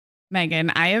Megan,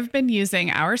 I have been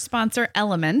using our sponsor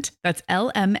Element, that's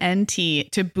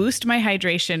LMNT, to boost my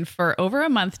hydration for over a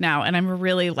month now, and I'm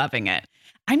really loving it.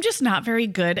 I'm just not very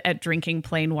good at drinking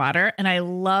plain water, and I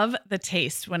love the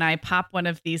taste when I pop one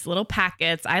of these little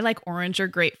packets. I like orange or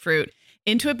grapefruit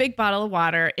into a big bottle of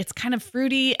water. It's kind of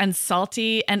fruity and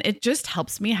salty, and it just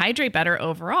helps me hydrate better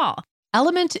overall.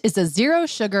 Element is a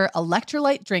zero-sugar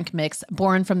electrolyte drink mix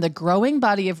born from the growing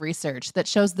body of research that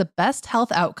shows the best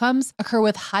health outcomes occur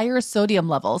with higher sodium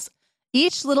levels.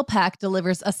 Each little pack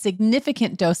delivers a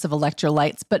significant dose of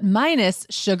electrolytes, but minus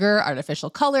sugar, artificial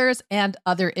colors, and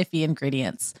other iffy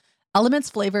ingredients. Element's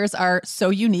flavors are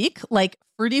so unique, like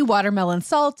fruity watermelon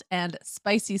salt and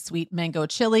spicy sweet mango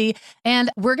chili. And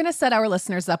we're going to set our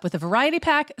listeners up with a variety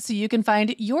pack so you can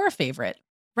find your favorite.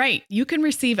 Right. You can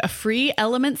receive a free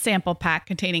Element sample pack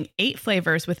containing 8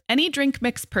 flavors with any drink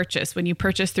mix purchase when you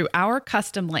purchase through our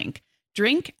custom link,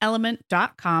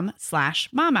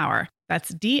 drinkelement.com/momhour.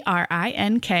 That's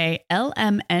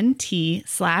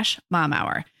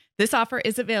DRINKLMNT/momhour. This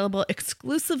is available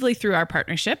exclusively through our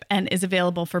partnership and is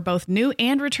available for both new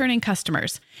and returning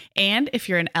customers. And if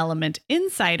you're an Element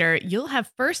insider, you'll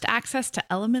have first access to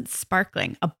Element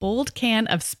Sparkling, a bold can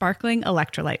of sparkling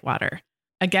electrolyte water.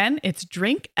 Again, it's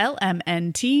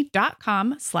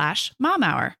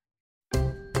drinklmnt.com/momhour.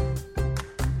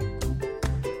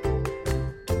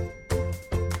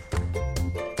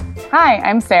 Hi,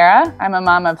 I'm Sarah. I'm a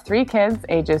mom of 3 kids,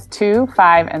 ages 2,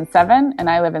 5, and 7, and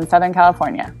I live in Southern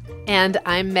California. And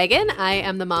I'm Megan. I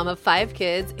am the mom of 5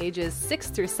 kids, ages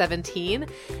 6 through 17,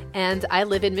 and I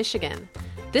live in Michigan.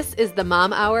 This is the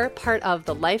Mom Hour, part of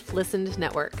the Life Listened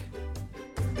Network.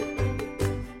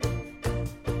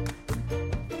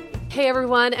 Hey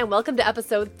everyone, and welcome to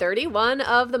episode 31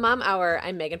 of the Mom Hour.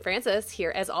 I'm Megan Francis,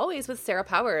 here as always with Sarah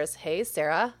Powers. Hey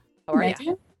Sarah, how are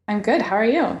you? I'm good. How are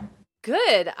you?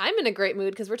 Good. I'm in a great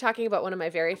mood because we're talking about one of my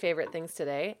very favorite things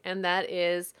today, and that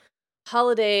is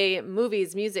holiday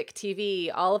movies, music,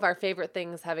 TV, all of our favorite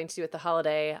things having to do with the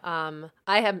holiday. I'm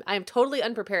totally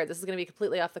unprepared. This is going to be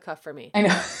completely off the cuff for me. I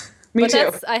know. Me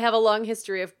too. I have a long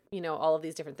history of, all of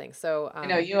these different things. So I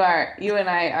know you and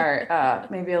I are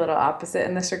maybe a little opposite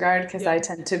in this regard because I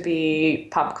tend to be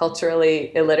pop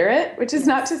culturally illiterate, which is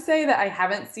not to say that I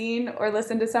haven't seen or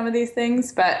listened to some of these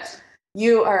things, but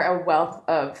you are a wealth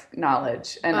of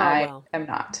knowledge and I am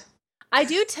not. I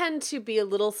do tend to be a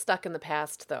little stuck in the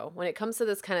past though, when it comes to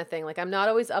this kind of thing. Like I'm not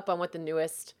always up on what the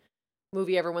newest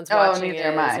movie everyone's watching is.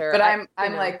 Neither am I. But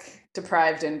I'm like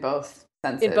deprived in both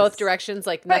senses. In both directions,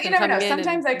 like but you never know.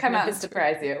 Sometimes I come out and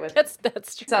surprise you with that's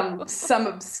true. Some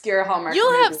obscure Hallmark.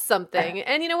 You'll movie. have something,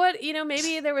 and you know what?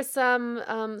 Maybe there was some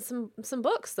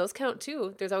books. Those count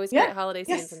too. There's always great holiday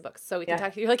scenes in books, so we can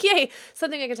talk. You're like, yay,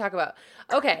 something I can talk about.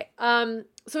 Okay. So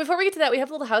before we get to that, we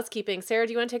have a little housekeeping. Sarah,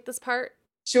 do you want to take this part?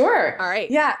 Sure. All right.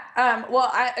 Yeah.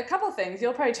 Well, a couple things.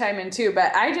 You'll probably chime in too,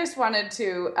 but I just wanted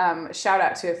to shout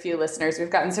out to a few listeners. We've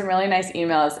gotten some really nice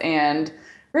emails and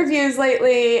reviews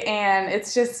lately, and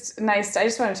it's just nice. I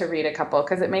just wanted to read a couple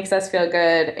because it makes us feel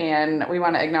good, and we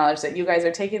want to acknowledge that you guys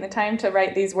are taking the time to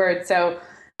write these words. So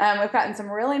we've gotten some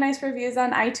really nice reviews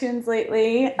on iTunes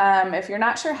lately. If you're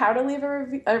not sure how to leave a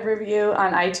review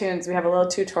on iTunes, we have a little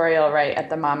tutorial right at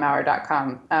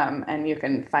themomhour.com, and you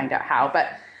can find out how.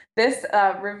 But this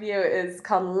review is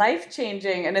called Life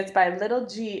Changing, and it's by Little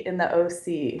G in the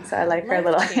OC. So I like her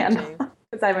little handle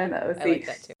because I'm in the OC. I like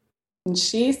that too. And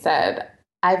she said,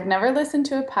 I've never listened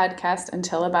to a podcast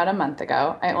until about a month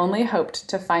ago. I only hoped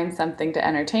to find something to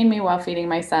entertain me while feeding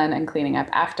my son and cleaning up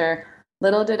after.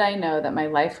 Little did I know that my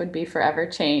life would be forever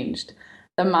changed.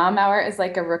 The Mom Hour is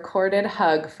like a recorded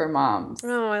hug for moms.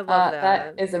 Oh, I love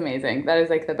that. That is amazing. That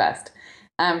is like the best.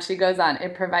 She goes on,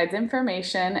 it provides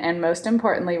information and most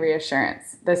importantly,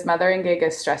 reassurance. This mothering gig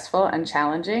is stressful and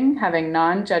challenging. Having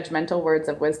non-judgmental words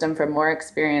of wisdom from more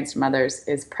experienced mothers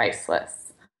is priceless.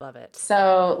 Love it.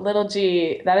 So, Little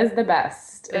G, that is the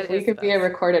best. That if we could be a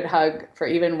recorded hug for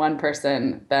even one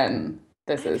person, then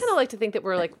this is. I kind of like to think that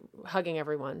we're like hugging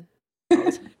everyone.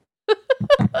 People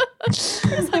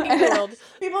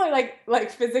are like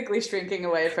physically shrinking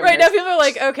away from. Right now, people are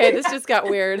like, okay, this just got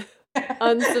weird.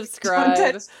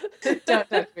 Unsubscribe. Don't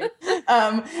touch me.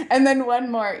 And then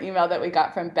one more email that we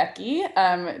got from Becky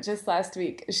just last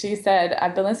week. She said,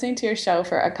 I've been listening to your show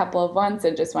for a couple of months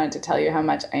and just wanted to tell you how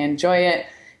much I enjoy it.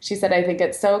 She said, I think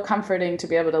it's so comforting to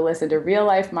be able to listen to real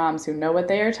life moms who know what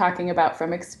they are talking about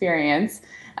from experience,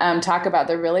 talk about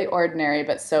the really ordinary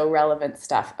but so relevant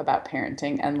stuff about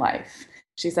parenting and life.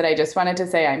 She said, I just wanted to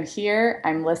say I'm here,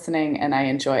 I'm listening, and I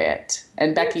enjoy it.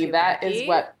 And Becky, that is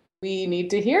what we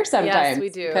need to hear sometimes. Yes, we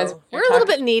do. Because we're a little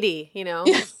bit needy, you know.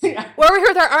 Yeah. We're over here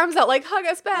with our arms out like, hug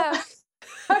us back.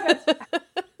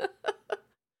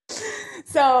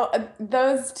 So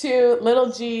those two,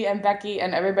 Little G and Becky,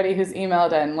 and everybody who's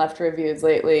emailed and left reviews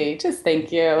lately, just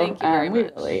thank you. Thank you very We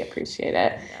much. really appreciate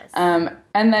it. Yes.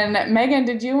 And then Megan,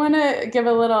 did you want to give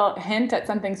a little hint at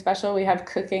something special we have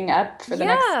cooking up for the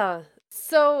next? Yeah.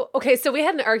 So we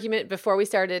had an argument before we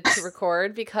started to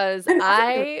record because we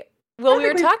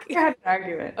were talking. We had an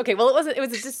argument. Okay, well,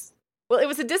 it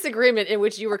was a disagreement in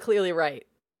which you were clearly right.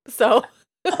 So.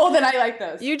 Oh, then I like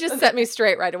those. You just set me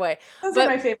straight right away. Those are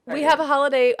my favorite. We have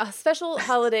a special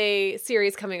holiday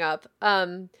series coming up,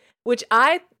 which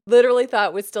I literally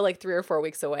thought was still like 3 or 4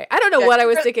 weeks away. I don't know what I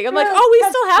was thinking. I'm like, we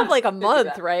still have like a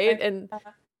month, right? And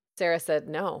Sarah said,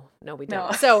 no, we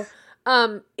don't. So,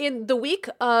 in the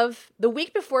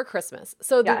week before Christmas,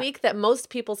 so the week that most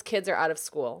people's kids are out of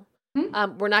school,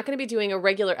 we're not going to be doing a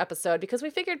regular episode because we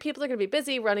figured people are going to be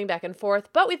busy running back and forth,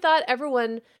 but we thought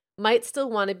everyone might still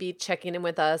want to be checking in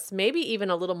with us, maybe even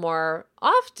a little more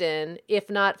often, if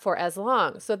not for as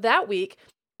long. So that week,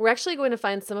 we're actually going to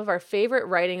find some of our favorite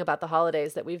writing about the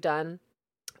holidays that we've done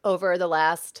over the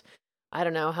last, I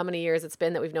don't know how many years it's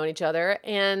been that we've known each other,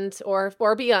 and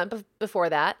or beyond before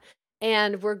that.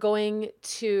 And we're going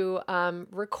to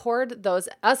record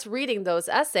us reading those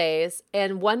essays,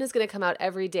 and one is going to come out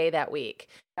every day that week.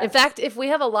 In fact, if we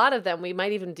have a lot of them, we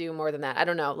might even do more than that. I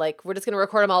don't know. Like, we're just going to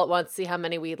record them all at once, see how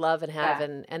many we love and have,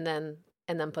 and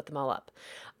then put them all up.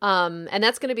 And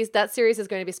that series is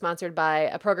going to be sponsored by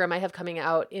a program I have coming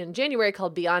out in January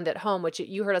called Beyond at Home, which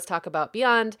you heard us talk about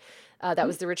Beyond. That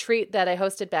was the retreat that I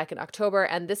hosted back in October,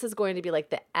 and this is going to be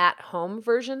like the at-home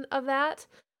version of that.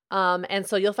 And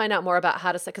so you'll find out more about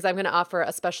how to, because I'm going to offer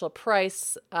a special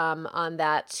price on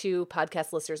that to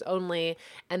podcast listeners only,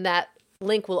 and that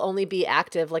link will only be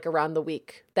active like around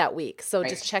that week. So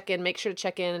just check in, make sure to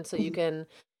check in so you can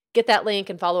get that link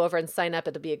and follow over and sign up.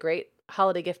 It'll be a great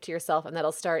holiday gift to yourself, and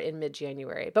that'll start in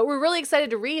mid-January. But we're really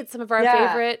excited to read some of our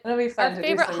favorite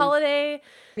holiday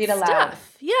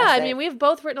stuff. Yeah, I mean, we've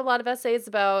both written a lot of essays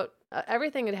about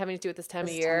everything having to do with this time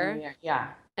of year. Yeah.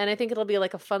 And I think it'll be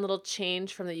like a fun little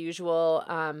change from the usual.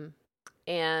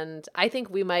 And I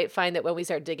think we might find that when we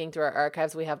start digging through our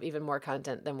archives, we have even more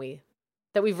content that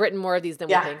we've written more of these than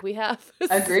we think we have.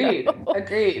 Agreed.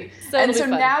 So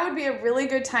now would be a really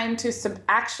good time to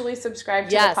actually subscribe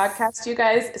to the podcast, you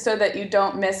guys, so that you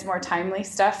don't miss more timely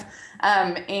stuff.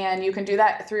 And you can do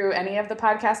that through any of the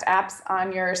podcast apps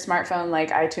on your smartphone,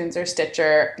 like iTunes or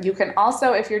Stitcher. You can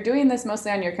also, if you're doing this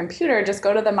mostly on your computer, just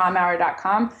go to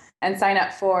themomhour.com and sign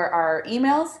up for our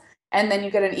emails. And then you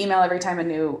get an email every time a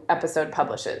new episode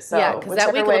publishes. So yeah, because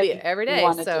that week will be every day.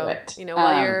 So,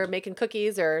 while you're making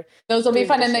cookies or those will be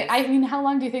fun. Dishes. And how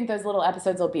long do you think those little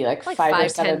episodes will be? Like 5 or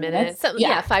 7 minutes?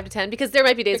 Yeah, 5 to 10. Because there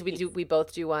might be days we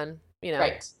both do one, in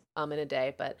a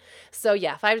day. But so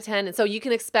 5 to 10. And so you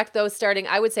can expect those starting,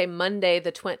 I would say Monday,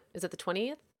 is it the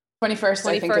 20th? 21st,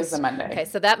 I think is the Monday. Okay,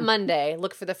 so that Monday,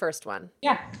 look for the first one.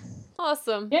 Yeah.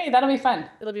 Awesome. Yay, that'll be fun.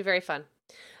 It'll be very fun.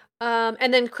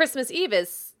 And then Christmas Eve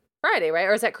is Friday, right?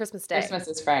 Or is that Christmas Day? Christmas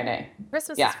is Friday.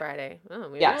 Is Friday.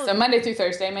 Oh, so Monday through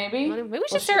Thursday, maybe. Maybe we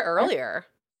should start earlier.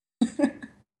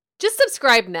 Just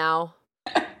subscribe now.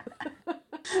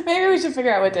 Maybe we should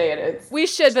figure out what day it is. We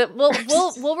should, but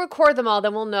we'll record them all.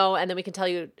 Then we'll know, and then we can tell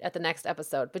you at the next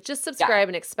episode. But just subscribe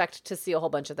and expect to see a whole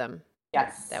bunch of them.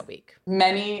 Yes, that week.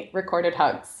 Many recorded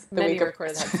hugs. Many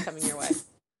recorded hugs coming your way.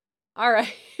 All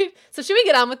right. So should we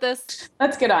get on with this?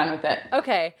 Let's get on with it.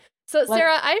 Okay. So,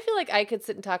 Sarah, I feel like I could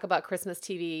sit and talk about Christmas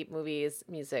TV, movies,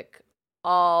 music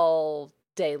all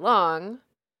day long.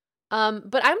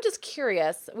 But I'm just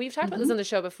curious. We've talked about this on the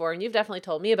show before, and you've definitely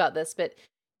told me about this. But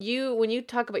when you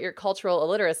talk about your cultural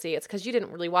illiteracy, it's because you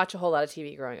didn't really watch a whole lot of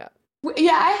TV growing up.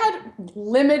 Yeah, I had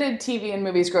limited TV and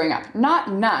movies growing up.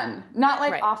 Not none. Not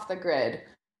like off the grid.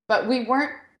 But we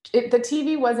weren't. The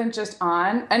TV wasn't just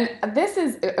on, and this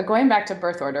is going back to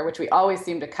birth order, which we always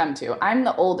seem to come to. I'm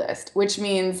the oldest, which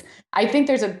means I think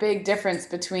there's a big difference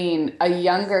between a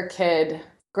younger kid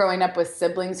growing up with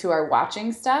siblings who are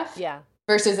watching stuff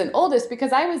versus an oldest,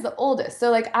 because I was the oldest. So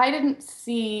like I didn't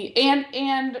see,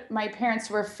 and my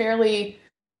parents were fairly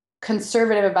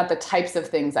conservative about the types of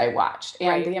things I watched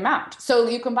and the amount. So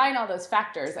you combine all those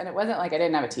factors, and it wasn't like I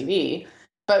didn't have a TV.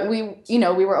 But we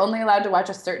were only allowed to watch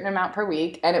a certain amount per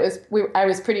week, and I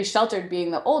was pretty sheltered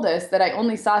being the oldest that I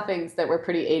only saw things that were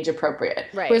pretty age appropriate.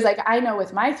 Right. Whereas like I know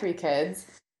with my 3 kids,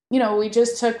 we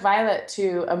just took Violet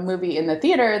to a movie in the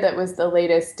theater that was the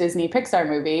latest Disney Pixar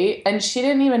movie, and she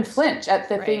didn't even flinch at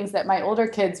the things that my older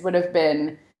kids would have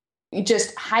been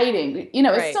just hiding.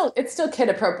 It's still kid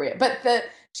appropriate, but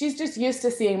she's just used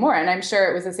to seeing more, and I'm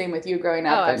sure it was the same with you growing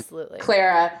up. Oh, absolutely. And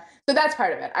Clara. So that's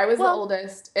part of it. I was the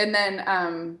oldest, and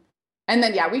then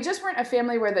yeah, we just weren't a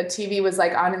family where the TV was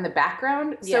like on in the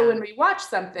background. So when we watched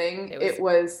something, it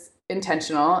was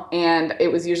intentional, and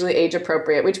it was usually age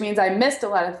appropriate, which means I missed a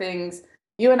lot of things.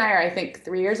 You and I are, I think,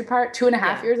 3 years apart,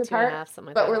 2.5 years apart,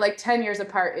 but we're like 10 years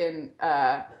apart in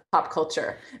pop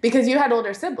culture because you had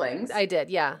older siblings. I did,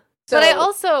 yeah.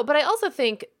 So, but I also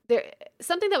think there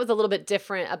something that was a little bit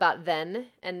different about then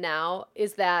and now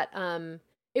is that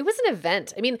it was an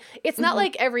event. I mean, it's not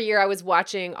like every year I was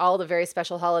watching all the very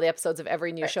special holiday episodes of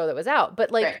every new show that was out, but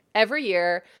like every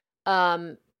year,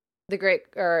 what the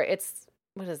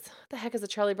heck is the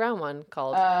Charlie Brown one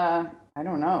called? I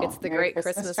don't know. It's the Great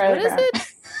Christmas. What is it?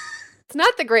 It's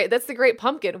not that's the Great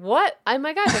Pumpkin. What? Oh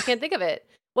my gosh, I can't think of it.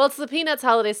 Well, it's the Peanuts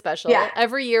holiday special. Yeah.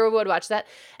 Every year we would watch that.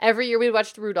 Every year we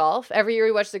watched Rudolph. Every year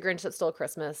we watched The Grinch That Stole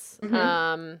Christmas.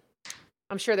 I'm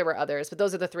sure there were others, but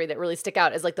those are the three that really stick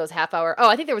out as like those half-hour. Oh,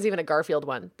 I think there was even a Garfield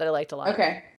one that I liked a lot.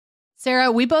 Okay.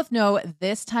 Sarah, we both know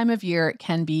this time of year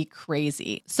can be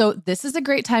crazy. So this is a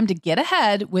great time to get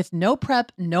ahead with no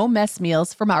prep, no mess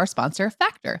meals from our sponsor,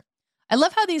 Factor. I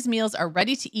love how these meals are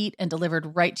ready to eat and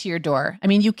delivered right to your door. I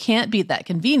mean, you can't beat that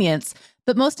convenience,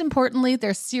 but most importantly,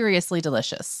 they're seriously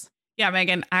delicious. Yeah,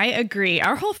 Megan, I agree.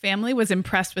 Our whole family was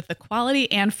impressed with the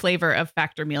quality and flavor of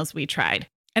Factor meals we tried.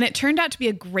 And it turned out to be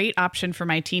a great option for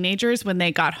my teenagers when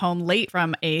they got home late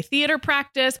from a theater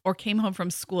practice or came home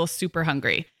from school super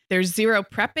hungry. There's zero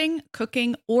prepping,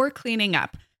 cooking, or cleaning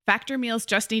up. Factor meals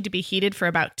just need to be heated for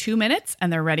about 2 minutes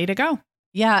and they're ready to go.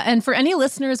 Yeah, and for any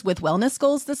listeners with wellness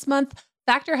goals this month,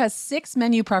 Factor has 6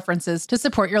 menu preferences to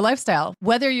support your lifestyle.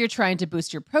 Whether you're trying to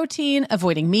boost your protein,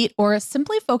 avoiding meat, or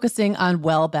simply focusing on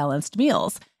well-balanced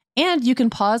meals. And you can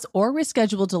pause or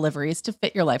reschedule deliveries to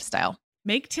fit your lifestyle.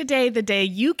 Make today the day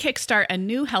you kickstart a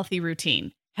new healthy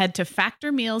routine. Head to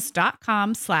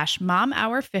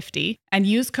factormeals.com/momhour50 and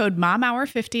use code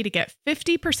momhour50 to get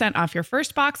 50% off your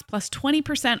first box plus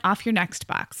 20% off your next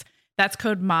box. That's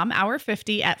code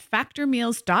momhour50 at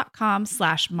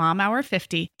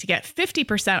factormeals.com/momhour50 to get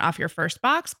 50% off your first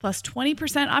box plus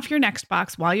 20% off your next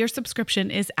box while your subscription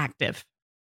is active.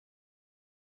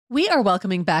 We are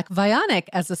welcoming back Vionic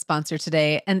as a sponsor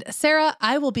today. And Sarah,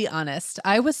 I will be honest,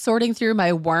 I was sorting through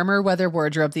my warmer weather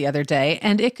wardrobe the other day,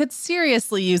 and it could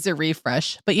seriously use a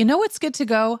refresh. But you know what's good to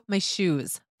go? My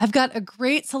shoes. I've got a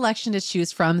great selection to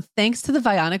choose from thanks to the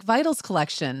Vionic Vitals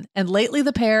collection. And lately,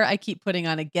 the pair I keep putting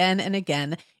on again and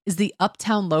again is the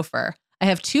Uptown Loafer. I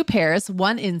have 2 pairs,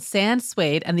 one in sand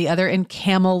suede and the other in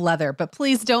camel leather. But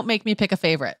please don't make me pick a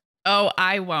favorite. Oh,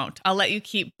 I won't. I'll let you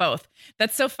keep both.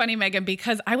 That's so funny, Megan,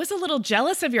 because I was a little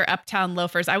jealous of your Uptown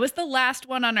loafers. I was the last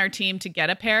one on our team to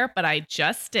get a pair, but I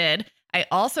just did. I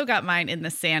also got mine in the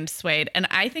sand suede, and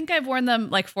I think I've worn them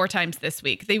like 4 times this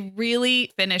week. They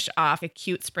really finish off a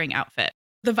cute spring outfit.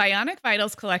 The Vionic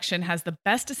Vitals collection has the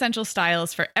best essential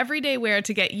styles for everyday wear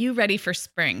to get you ready for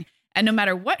spring. And no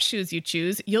matter what shoes you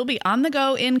choose, you'll be on the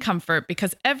go in comfort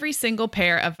because every single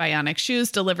pair of Vionic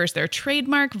shoes delivers their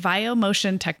trademark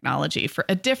VioMotion technology for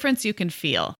a difference you can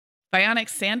feel. Vionic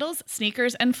sandals,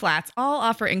 sneakers, and flats all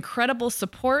offer incredible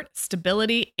support,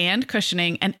 stability, and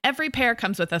cushioning, and every pair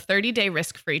comes with a 30-day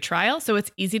risk-free trial, so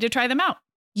it's easy to try them out.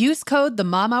 Use code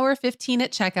TheMomHour15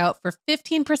 at checkout for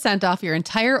 15% off your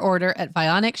entire order at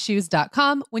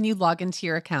VionicShoes.com when you log into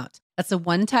your account. That's a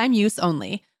one-time use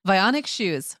only. Vionic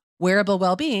Shoes. Wearable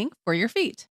well-being for your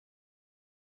feet.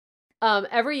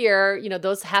 Every year,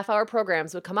 those half-hour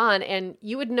programs would come on and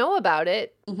you would know about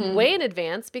it way in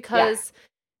advance because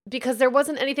there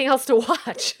wasn't anything else to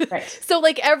watch. Right. So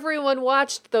like everyone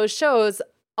watched those shows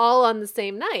all on the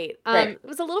same night. It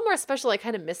was a little more special. I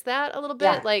kind of missed that a little bit.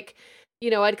 Yeah. Like,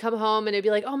 I'd come home and it'd be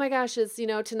like, oh my gosh,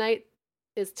 tonight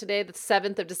is today the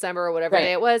 7th of December or whatever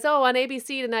day it was. Oh, on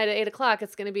ABC tonight at 8:00,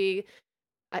 it's going to be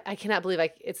I cannot believe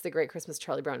it's the Great Christmas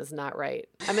Charlie Brown is not right.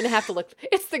 I'm going to have to look.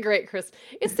 It's the Great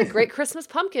Christmas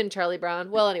Pumpkin Charlie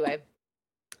Brown. Well, anyway,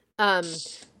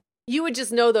 you would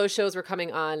just know those shows were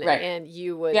coming on and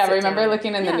you would remember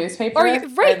looking in the newspaper or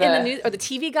in the news or the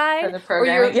TV guide or the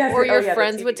program. or your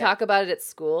friends would talk about it at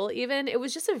school. Even it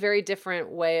was just a very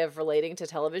different way of relating to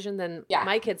television than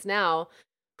my kids now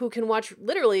who can watch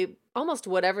literally almost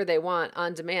whatever they want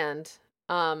on demand.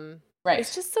 Right.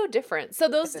 It's just so different. So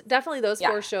those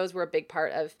 4 shows were a big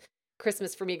part of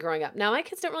Christmas for me growing up. Now my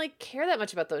kids don't really care that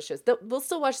much about those shows. We'll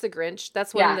still watch The Grinch.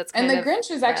 That's one that's kind of and The Grinch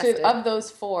is actually of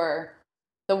those 4,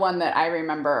 the one that I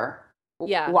remember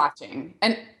watching.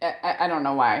 And I don't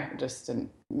know why. I just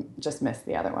missed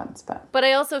the other ones, but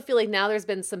I also feel like now there's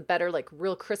been some better like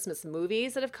real Christmas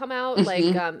movies that have come out,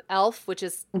 like Elf, which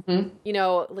is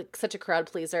like such a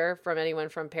crowd pleaser from anyone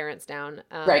from parents down.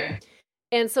 Right.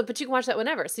 And so, but you can watch that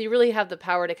whenever. So you really have the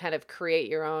power to kind of create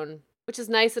your own, which is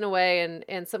nice in a way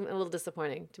and some a little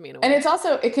disappointing to me in a way. And it's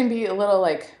also, it can be a little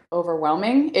like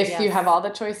overwhelming if you have all the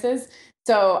choices.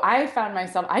 So I found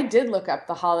myself, I did look up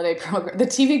the holiday program, the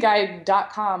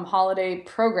tvguide.com holiday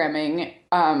programming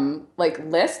like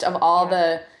list of all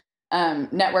the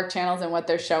network channels and what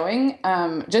they're showing.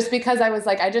 Just because I was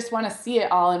like, I just want to see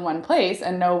it all in one place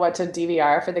and know what to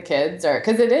DVR for the kids, or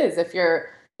because it is,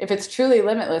 if it's truly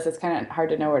limitless, it's kind of hard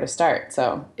to know where to start.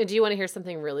 So do you want to hear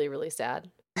something really, really sad?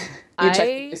 You check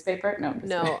the newspaper?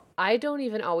 No, I don't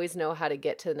even always know how to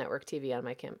get to network TV on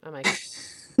my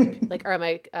like, or on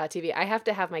my TV. I have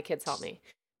to have my kids help me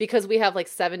because we have like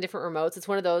 7 different remotes. It's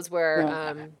one of those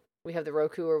where we have the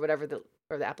Roku or whatever,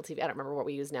 or the Apple TV. I don't remember what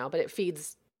we use now, but it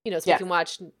feeds, so you can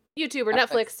watch YouTube or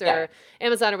Netflix or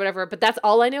Amazon or whatever. But that's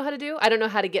all I know how to do. I don't know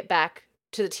how to get back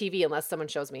to the TV unless someone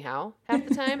shows me how half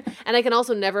the time. And I can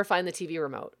also never find the TV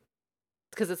remote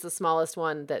because it's the smallest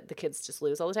one that the kids just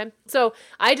lose all the time. So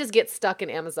I just get stuck in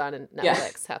Amazon and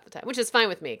Netflix half the time, which is fine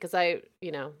with me because I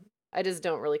just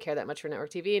don't really care that much for network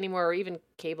TV anymore, or even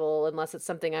cable, unless it's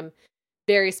something I'm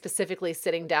very specifically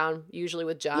sitting down, usually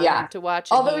with John, to watch.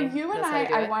 Although you and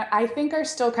I think are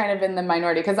still kind of in the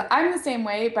minority because I'm the same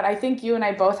way, but I think you and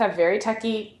I both have very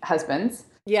techie husbands.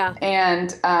 Yeah.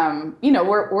 And,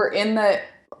 we're in the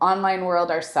online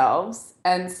world ourselves.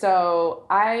 And so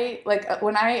I like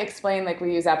when I explain, like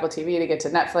we use Apple TV to get to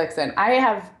Netflix, and I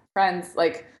have friends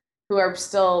like who are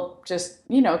still just,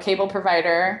 cable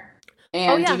provider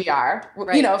and DVR,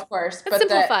 of course, but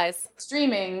simplifies.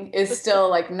 Streaming is still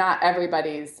like not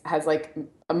everybody's has like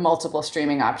multiple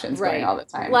streaming options going all the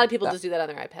time. A lot of people just do that on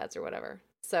their iPads or whatever.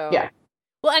 So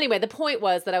well, anyway, the point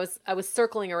was that I was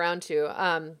circling around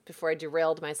to before I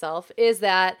derailed myself is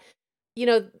that,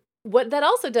 what that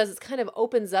also does is kind of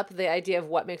opens up the idea of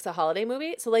what makes a holiday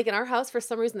movie. So like in our house, for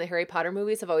some reason, the Harry Potter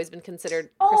movies have always been considered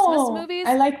Christmas movies.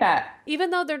 I like that. Even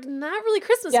though they're not really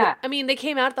Christmas. Yeah. I mean, they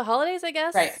came out at the holidays, I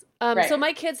guess. Right. So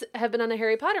my kids have been on a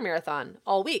Harry Potter marathon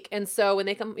all week. And so when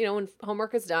they come, when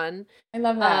homework is done, I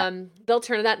love that. They'll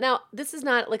turn to that. Now, this is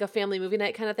not like a family movie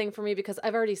night kind of thing for me because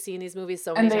I've already seen these movies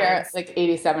so many times. And they are like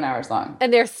 87 hours long.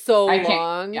 And they're so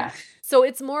long. Yeah. So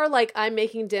it's more like I'm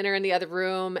making dinner in the other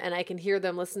room and I can hear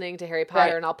them listening to Harry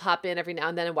Potter and I'll pop in every now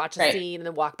and then and watch a scene and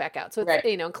then walk back out. So it's,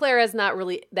 and Clara's not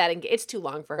really that engaged. It's too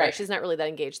long for her. Right. She's not really that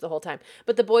engaged the whole time.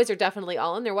 But the boys are definitely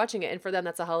all in there watching it. And for them,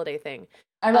 that's a holiday thing.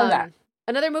 I love that.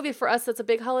 Another movie for us that's a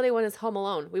big holiday one is Home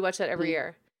Alone. We watch that every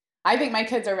year. I think my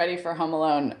kids are ready for Home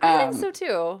Alone. I think so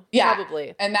too. Yeah.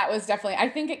 Probably. And that was definitely, I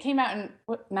think it came out in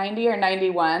 90 or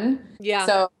 91. Yeah.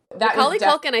 So that Macaulay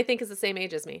Culkin, I think, is the same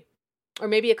age as me. Or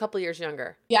maybe a couple years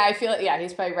younger. Yeah, I feel it. Yeah,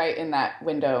 he's probably right in that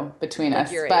window between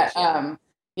us. But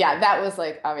that was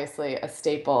like obviously a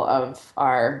staple of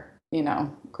our,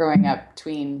 growing up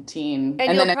teen. And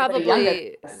then probably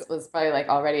younger was probably like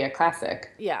already a classic.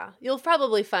 Yeah. You'll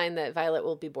probably find that Violet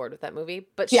will be bored with that movie,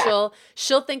 but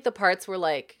she'll think the parts where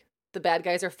like the bad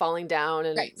guys are falling down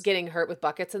and getting hurt with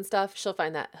buckets and stuff. She'll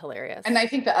find that hilarious. And I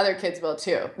think the other kids will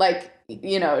too. Like,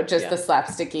 just the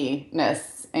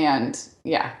slapstickiness. And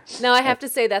Now I have to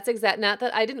say that's not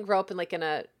that I didn't grow up in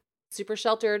a super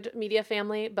sheltered media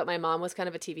family, but my mom was kind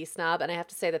of a TV snob. And I have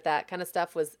to say that kind of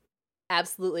stuff was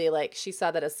absolutely like, she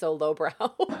saw that as so lowbrow.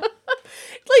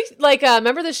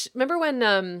 Remember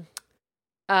when,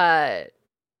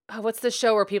 what's the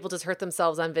show where people just hurt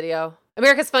themselves on video?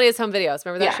 America's Funniest Home Videos.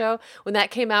 Remember that show? When that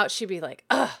came out, she'd be like,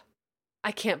 ugh,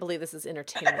 I can't believe this is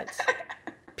entertainment.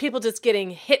 People just getting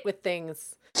hit with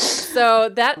things. So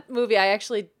that movie, I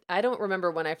don't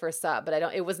remember when I first saw it,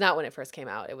 but it was not when it first came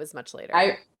out. It was much later.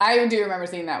 I do remember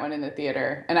seeing that one in the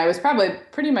theater, and I was probably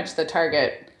pretty much the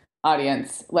target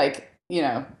audience,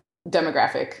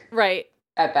 demographic. Right.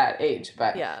 At that age,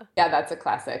 but that's a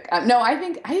classic. No, I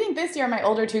think this year my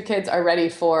older 2 kids are ready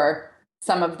for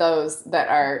some of those that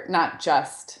are not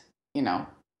just,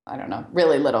 I don't know,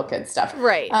 really little kid stuff.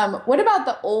 Right. What about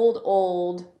the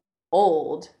old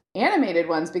animated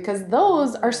ones? Because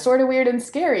those are sort of weird and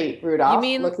scary, Rudolph. You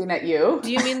mean, looking at you.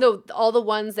 Do you mean all the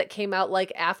ones that came out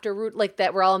like after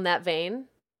that were all in that vein?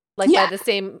 By the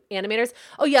same animators?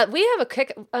 Oh yeah, we have a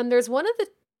kick. There's one of the,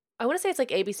 I want to say it's like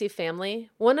ABC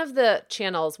Family. One of the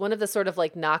channels, one of the sort of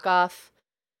like knockoff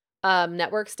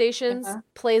network stations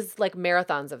plays like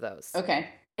marathons of those. Okay.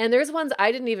 And there's ones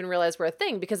I didn't even realize were a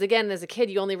thing because again, as a kid,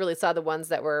 you only really saw the ones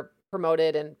that were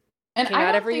promoted and came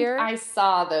out every year. I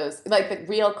saw those like the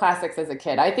real classics as a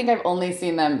kid. I think I've only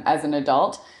seen them as an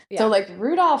adult. Yeah. So like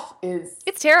Rudolph it's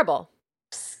terrible.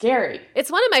 Scary.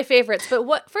 It's one of my favorites,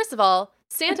 but first of all,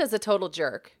 Santa's a total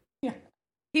jerk. Yeah.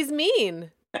 He's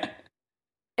mean.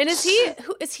 And is he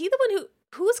the one who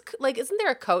like, isn't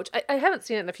there a coach? I haven't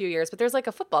seen it in a few years, but there's like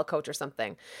a football coach or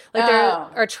something. Like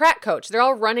or a track coach. They're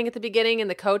all running at the beginning and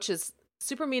the coach is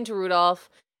super mean to Rudolph.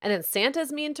 And then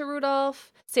Santa's mean to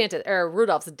Rudolph.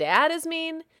 Rudolph's dad is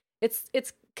mean. It's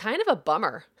kind of a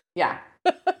bummer. Yeah.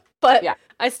 But yeah.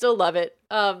 I still love it.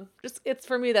 It's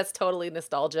for me, that's totally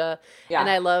nostalgia. Yeah. And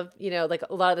I love, like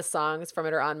a lot of the songs from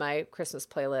it are on my Christmas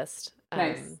playlist.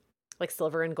 Nice. Like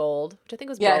Silver and Gold, which I think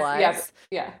was Brill Eyes. Yes.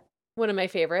 Yeah. One of my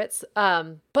favorites.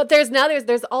 But there's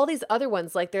all these other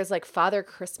ones. Like there's like Father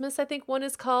Christmas, I think one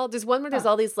is called. There's one where there's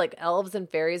all these like elves and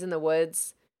fairies in the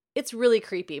woods. It's really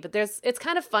creepy, but it's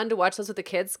kind of fun to watch those with the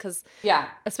kids because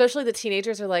especially the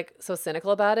teenagers are like so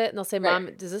cynical about it. And they'll say, Mom,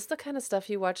 is this the kind of stuff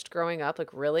you watched growing up?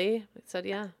 Like, really? I said,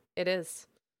 yeah, it is.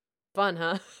 Fun,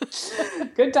 huh?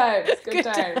 Good times. Good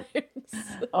times.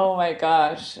 Oh my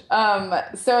gosh.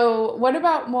 So what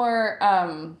about more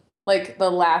like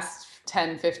the last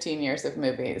 10, 15 years of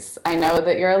movies? I know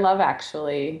that you're a Love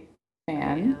Actually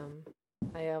fan.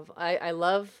 I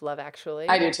love Love Actually.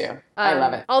 I do too. I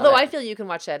love it. Although I feel you can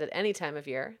watch that at any time of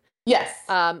year. Yes.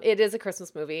 It is a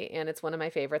Christmas movie and it's one of my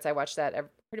favorites. I watch that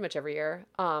pretty much every year.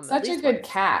 Such a good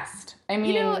cast. I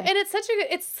mean, and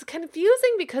it's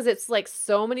confusing because it's like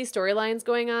so many storylines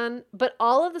going on, but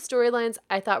all of the storylines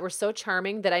I thought were so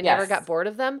charming that I never got bored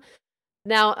of them.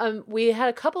 Now, we had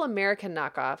a couple American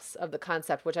knockoffs of the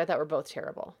concept, which I thought were both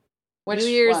terrible. New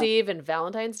Year's Eve and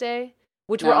Valentine's Day.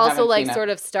 Which were also like sort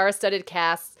of star-studded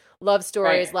casts, love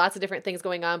stories, lots of different things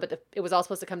going on, but it was all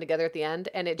supposed to come together at the end,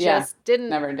 and it just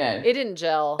never did. It didn't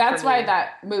gel. That's why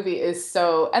that movie is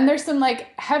so. And there's some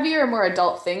like heavier, more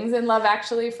adult things in Love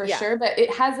Actually for sure, but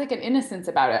it has like an innocence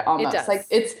about it almost. It does. Like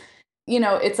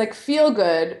it's like feel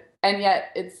good, and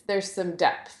yet there's some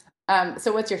depth.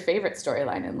 So what's your favorite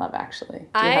storyline in Love Actually?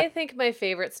 I think my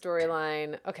favorite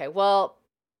storyline. Okay, well.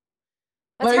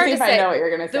 Let me see if I know what you're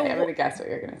going to say. I'm going to guess what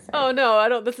you're going to say. Oh, no, I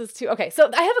don't. This is too... Okay, so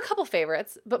I have a couple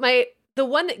favorites, but the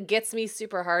one that gets me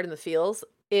super hard in the feels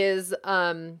is,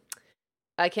 I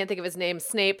can't think of his name,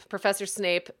 Professor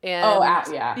Snape. And,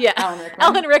 yeah.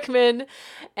 Alan Rickman.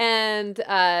 And,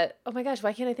 oh my gosh,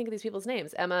 why can't I think of these people's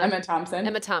names? Emma Thompson.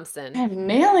 I'm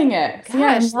nailing it.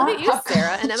 Gosh, look at you,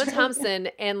 Sarah. And Emma Thompson.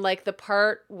 And like the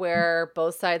part where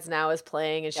Both Sides Now is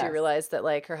playing and she realized that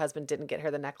like her husband didn't get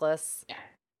her the necklace. Yeah.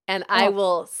 And I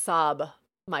will sob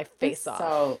my face off.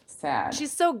 So sad.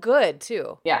 She's so good,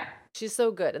 too. Yeah. She's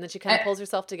so good. And then she kind of pulls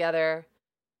herself together.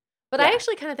 But I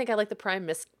actually kind of think I like the Prime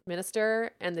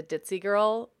Minister and the Ditzy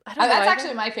girl. I don't know. That's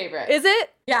actually my favorite. Is it?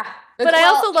 Yeah. But I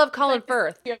also love Colin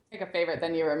Firth. If you pick a favorite,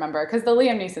 then you remember. Because the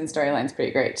Liam Neeson storyline's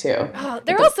pretty great, too. Oh,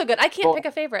 they're also good. I can't pick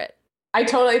a favorite. I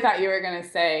totally thought you were going to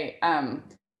say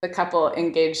the couple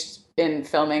engaged in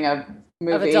filming a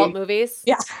movie. Of adult movies?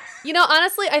 Yeah.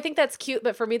 Honestly, I think that's cute,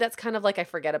 but for me, that's kind of like I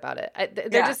forget about it.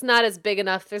 They're just not as big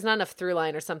enough. There's not enough through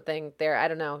line or something there. I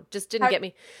don't know. Just didn't get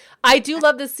me. I do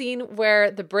love the scene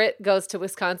where the Brit goes to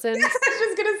Wisconsin. Yes, I was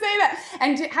just going to say that.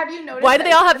 And have you noticed? Why do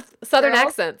they all have Southern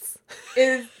accents?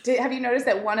 Have you noticed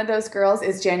that one of those girls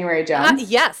is January Jones?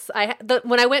 Yes.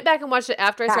 When I went back and watched it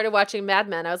after I started watching Mad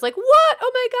Men, I was like, what?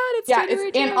 Oh my God, it's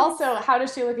January Jones. And also, how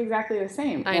does she look exactly the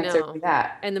same? I know.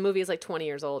 That. And the movie is like 20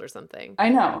 years old or something. I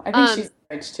know. I think she's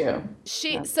age too.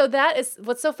 So that is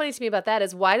what's so funny to me about that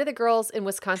is why do the girls in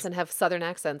Wisconsin have Southern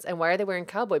accents and why are they wearing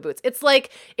cowboy boots? It's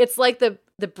like the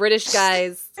British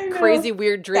guy's crazy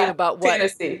weird dream about what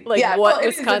fantasy. What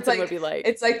Wisconsin would be like.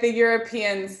 It's like the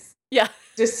Europeans'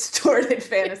 distorted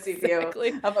fantasy view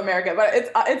of America. But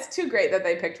it's too great that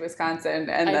they picked Wisconsin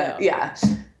and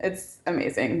it's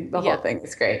amazing. The whole thing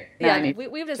is great.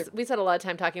 We spent a lot of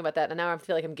time talking about that and now I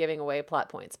feel like I'm giving away plot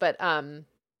points. But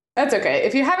that's okay.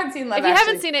 If you haven't seen Love Actually,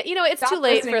 haven't seen it, it's too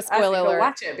late for a spoiler alert.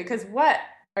 Watch it because what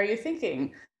are you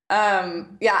thinking?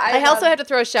 I also had to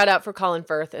throw a shout out for Colin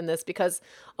Firth in this because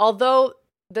although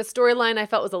the storyline I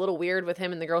felt was a little weird with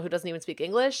him and the girl who doesn't even speak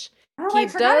English, he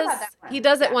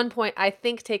does at one point I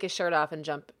think take his shirt off and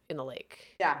jump in the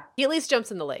lake. Yeah, he at least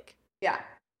jumps in the lake. Yeah,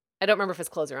 I don't remember if his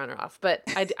clothes are on or off, but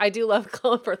I do love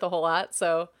Colin Firth a whole lot.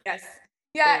 So yes.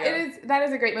 Yeah, it is. That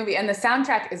is a great movie, and the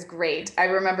soundtrack is great. I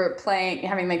remember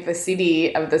having like the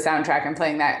CD of the soundtrack and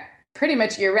playing that pretty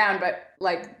much year round. But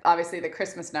like obviously the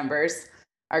Christmas numbers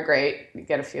are great. You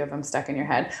get a few of them stuck in your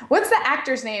head. What's the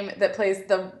actor's name that plays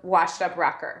the washed-up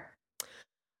rocker?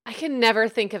 I can never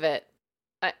think of it.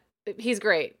 He's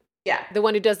great. Yeah, the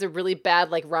one who does the really bad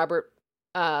like Robert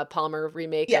Palmer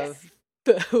remake of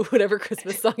whatever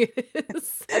Christmas song it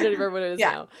is. I don't remember what it is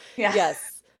now. Yeah.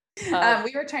 Yes.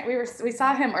 We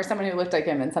saw him or someone who looked like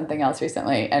him in something else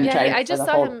recently and I just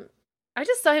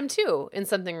saw him too in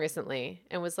something recently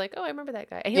and was like, oh, I remember that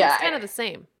guy. And he looks kind of the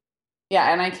same.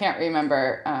 Yeah, and I can't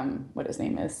remember what his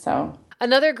name is. So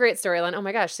Another great storyline. Oh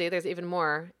my gosh, see, there's even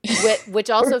more.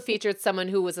 Which also featured someone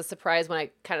who was a surprise when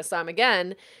I kind of saw him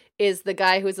again, is the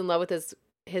guy who's in love with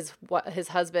his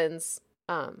husband's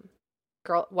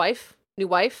new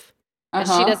wife, and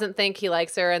she doesn't think he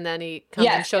likes her, and then he comes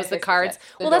and shows the cards.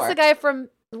 That's the guy from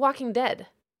Walking Dead.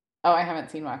 Oh, I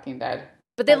haven't seen Walking Dead.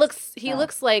 But he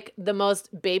looks like the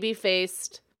most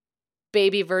baby-faced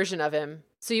baby version of him.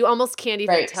 So you almost can't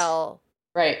even tell.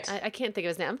 Right. I can't think of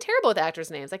his name. I'm terrible with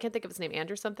actors' names. I can't think of his name.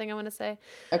 Andrew something, I want to say.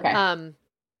 Okay.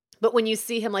 But when you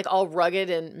see him like all rugged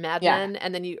in Mad Men,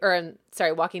 and then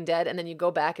Walking Dead, and then you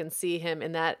go back and see him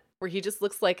in that where he just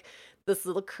looks like this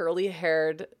little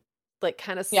curly-haired, like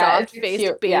kind of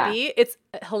soft-faced baby. Yeah. It's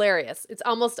hilarious. It's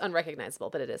almost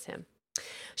unrecognizable, but it is him.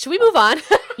 Should we move on?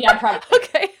 Yeah, probably.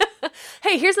 Okay.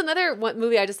 Hey, here's another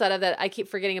movie I just thought of that I keep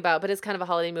forgetting about, but it's kind of a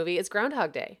holiday movie. It's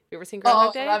Groundhog Day. You ever seen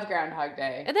Groundhog Day? I love Groundhog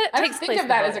Day. And then I don't think of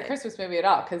that as a Christmas movie at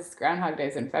all because Groundhog Day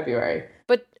is in February.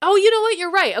 But, you know what?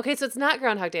 You're right. Okay, so it's not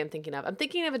Groundhog Day I'm thinking of. I'm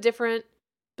thinking of a different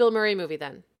Bill Murray movie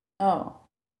then. Oh.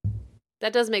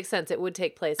 That does make sense. It would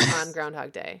take place on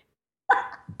Groundhog Day.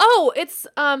 Oh, it's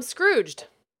Scrooged,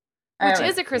 which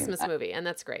is a Christmas movie, and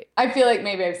that's great. I feel like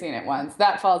maybe I've seen it once.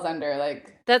 That falls under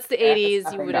like... That's the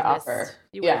 80s. You would have missed.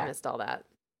 You would have missed all that.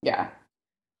 Yeah.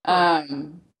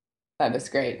 That is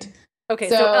great. Okay,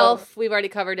 so Elf, we've already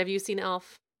covered. Have you seen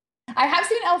Elf? I have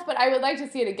seen Elf, but I would like to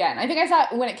see it again. I think I saw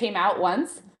it when it came out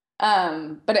once,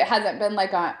 but it hasn't been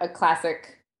like a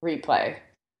classic replay.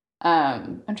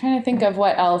 I'm trying to think of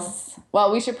what else.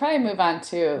 Well, we should probably move on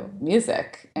to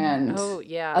music and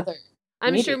other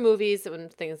I'm sure movies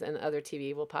and things and other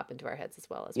TV will pop into our heads as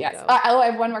well as we go. I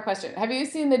have one more question. Have you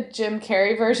seen the Jim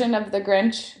Carrey version of The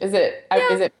Grinch? Is it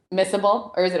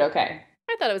missable or is it okay?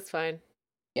 I thought it was fine.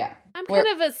 Yeah. I'm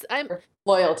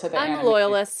loyal to the I'm a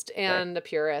loyalist and a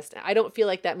purist. I don't feel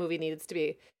like that movie needs to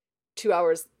be 2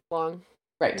 hours long.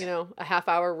 Right. You know, a half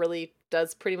hour really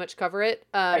does pretty much cover it.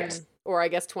 Right. Or I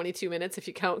guess 22 minutes if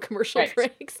you count commercial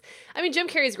breaks. I mean, Jim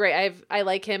Carrey's great. I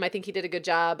like him. I think he did a good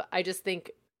job. I just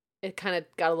think it kind of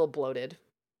got a little bloated.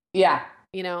 Yeah.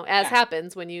 You know, as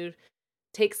happens when you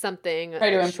take something,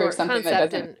 try to improve something that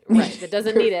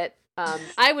doesn't need it.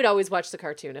 I would always watch the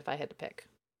cartoon if I had to pick.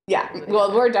 Yeah,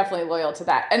 well, we're definitely loyal to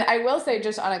that. And I will say,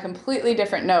 just on a completely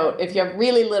different note, if you have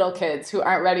really little kids who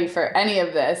aren't ready for any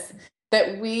of this,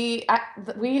 that we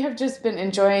have just been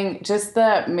enjoying just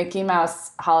the Mickey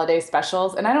Mouse holiday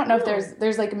specials. And I don't know if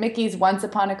there's like Mickey's Once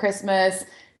Upon a Christmas,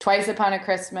 Twice Upon a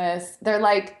Christmas. They're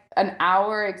like an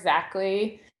hour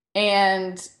exactly.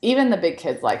 And even the big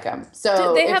kids like them.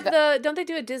 So don't they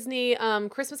do a Disney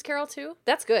Christmas Carol too?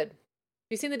 That's good.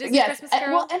 Have you seen the Disney Christmas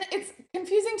Carol? Well, and it's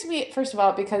confusing to me, first of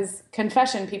all, because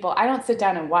confession, people, I don't sit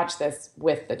down and watch this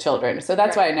with the children. So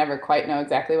that's why I never quite know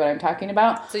exactly what I'm talking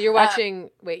about. So you're watching,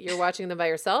 you're watching them by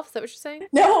yourself? Is that what you're saying?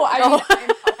 No, I'm not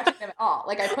watching them at all.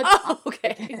 Like I put them on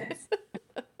okay.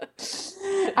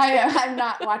 I'm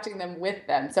not watching them with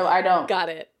them. So I don't. Got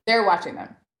it. They're watching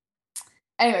them.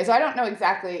 Anyway, so I don't know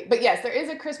exactly, but yes, there is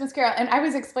a Christmas Carol, and I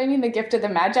was explaining the Gift of the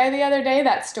Magi the other day,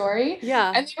 that story.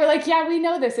 Yeah. And they were like, yeah, we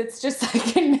know this. It's just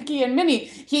like in Mickey and Minnie.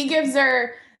 He gives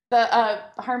her the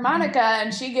harmonica,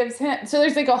 and she gives him. So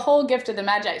there's like a whole Gift of the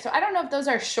Magi. So I don't know if those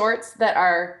are shorts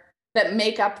that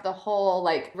make up the whole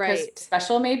like Christmas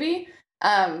special, maybe.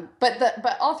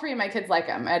 But all three of my kids like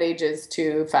them at ages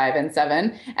 2, 5, and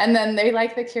 7, and then they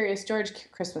like the Curious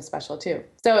George Christmas special too.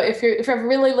 So if you have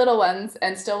really little ones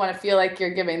and still want to feel like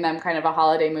you're giving them kind of a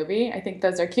holiday movie, I think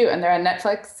those are cute, and they're on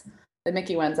Netflix. The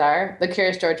Mickey ones are. The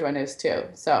Curious George one is too.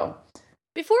 So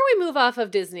before we move off of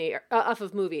Disney, off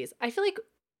of movies, I feel like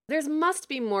there must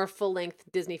be more full-length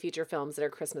Disney feature films that are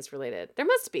Christmas related. There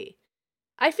must be.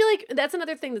 I feel like that's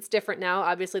another thing that's different now,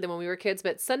 obviously, than when we were kids.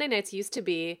 But Sunday nights used to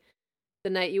be the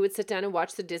night you would sit down and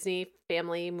watch the Disney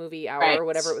Family Movie Hour or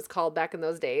whatever it was called back in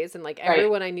those days. And like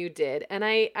everyone I knew did. And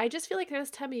I just feel like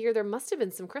this time of year, there must have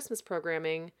been some Christmas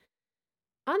programming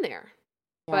on there.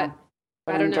 Yeah.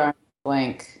 But I don't know.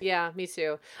 Blank. Yeah, me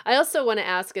too. I also want to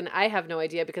ask, and I have no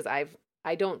idea because I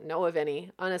don't know of any,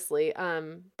 honestly.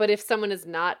 But if someone does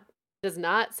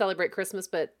not celebrate Christmas,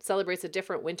 but celebrates a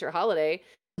different winter holiday,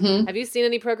 have you seen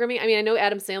any programming? I mean, I know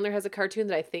Adam Sandler has a cartoon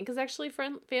that I think is actually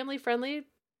family friendly.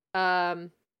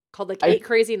 Called like 8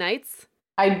 Crazy Nights.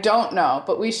 I don't know,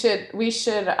 but we should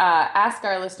ask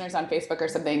our listeners on Facebook or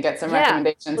something and get some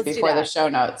recommendations before the show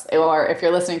notes. Or if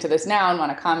you're listening to this now and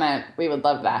want to comment, we would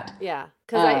love that. Yeah,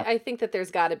 because I think that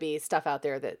there's got to be stuff out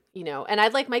there that, you know, and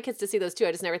I'd like my kids to see those too.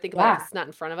 I just never think about it. It's not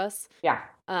in front of us. Yeah.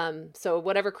 So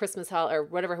whatever Christmas or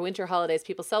whatever winter holidays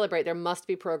people celebrate, there must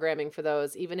be programming for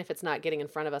those, even if it's not getting in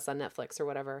front of us on Netflix or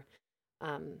whatever.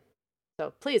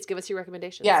 So please give us your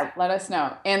recommendations. Yeah, let us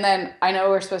know. And then I know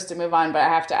we're supposed to move on, but I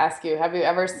have to ask you, have you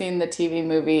ever seen the TV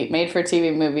movie, made for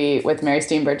TV movie with Mary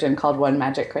Steenburgen called One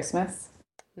Magic Christmas?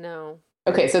 No.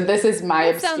 Okay, so this is my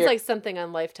It sounds like something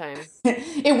on Lifetime.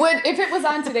 It would, if it was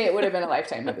on today, it would have been a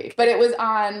Lifetime movie. But it was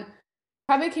on,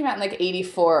 probably came out in like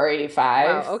 84 or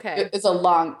 85. Wow, okay. It was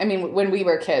when we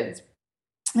were kids.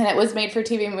 And it was made for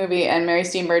TV movie, and Mary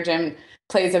Steenburgen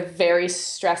plays a very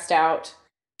stressed out,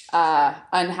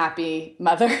 unhappy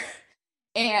mother.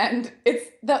 And it's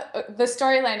the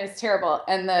storyline is terrible.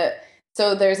 And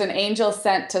so there's an angel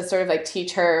sent to sort of like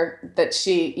teach her that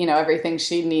she, everything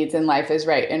she needs in life is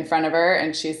right in front of her.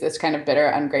 And she's this kind of bitter,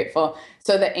 ungrateful.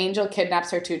 So the angel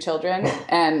kidnaps her 2 children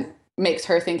and makes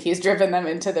her think he's driven them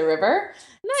into the river.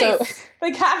 Nice. So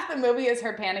like half the movie is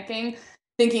her panicking,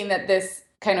 thinking that this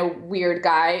kind of weird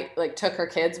guy like took her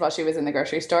kids while she was in the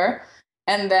grocery store.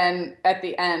 And then at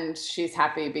the end, she's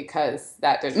happy because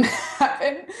that didn't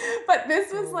happen. But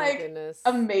this was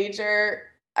a major,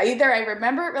 either I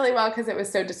remember it really well because it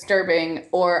was so disturbing,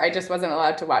 or I just wasn't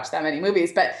allowed to watch that many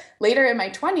movies. But later in my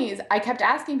 20s, I kept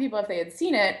asking people if they had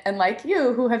seen it. And like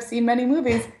you, who have seen many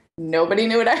movies, nobody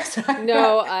knew what I was talking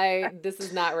about. This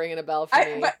is not ringing a bell for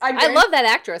me. But I love that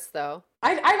actress, though.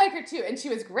 I like her too, and she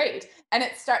was great. And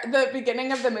the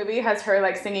beginning of the movie has her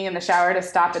like singing in the shower to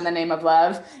Stop in the Name of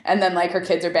Love, and then like her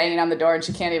kids are banging on the door, and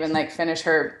she can't even like finish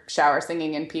her shower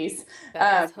singing in peace.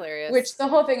 That's hilarious. Which the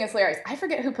whole thing is hilarious. I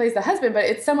forget who plays the husband, but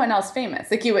it's someone else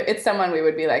famous. Like it's someone we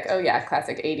would be like, oh yeah,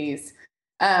 classic 80s.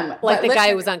 Like the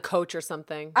guy who was on Coach or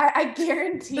something. I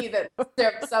guarantee that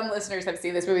some listeners have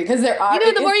seen this movie because there are.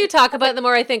 The more you talk about it, the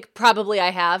more I think probably I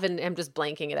have, and I'm just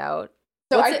blanking it out.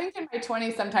 So I think in my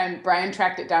 20s sometime, Brian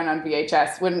tracked it down on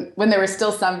VHS when there were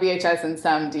still some VHS and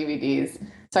some DVDs.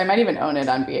 So I might even own it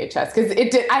on VHS because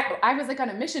it did. I was like on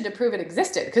a mission to prove it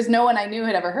existed because no one I knew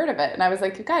had ever heard of it. And I was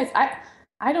like, you guys,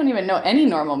 I don't even know any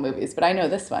normal movies, but I know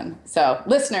this one. So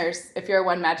listeners, if you're a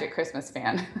One Magic Christmas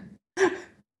fan,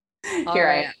 here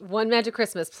I am. One Magic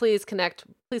Christmas, please connect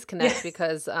yes.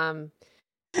 Because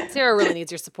Sarah really needs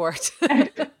your support.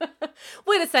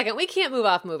 Wait a second, we can't move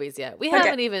off movies yet. We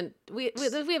haven't even we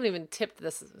haven't even tipped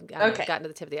this. Gotten to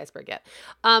the tip of the iceberg yet.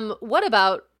 What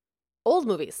about old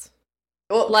movies?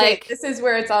 Well, like this is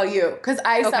where it's all you, because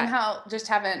I somehow just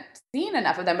haven't seen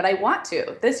enough of them, but I want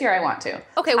to. This year, I want to.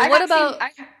 Okay, well, what about?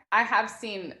 I have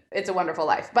seen It's a Wonderful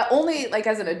Life, but only like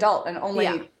as an adult, and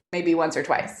only maybe once or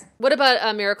twice. What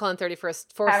about Miracle on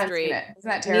 4th Street? Isn't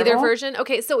that terrible? Neither version.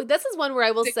 Okay, so this is one where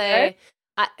I will say.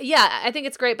 I think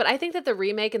it's great, but I think that the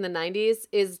remake in the 90s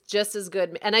is just as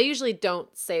good. And I usually don't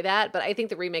say that, but I think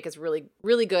the remake is really,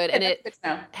 really good. And it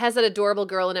has that adorable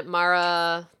girl in it,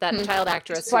 Mara, that child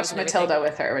actress. Just watched Matilda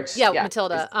with her.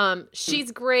 Matilda.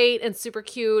 She's great and super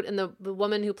cute. And the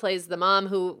woman who plays the mom,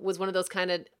 who was one of those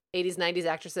kind of 80s, 90s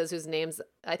actresses whose names,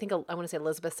 I want to say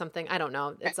Elizabeth something. I don't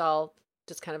know. It's all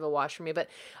just kind of a wash for me, but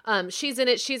she's in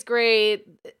it. She's great.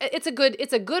 It's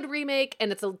a good remake,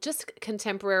 and it's just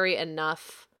contemporary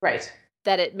enough, right,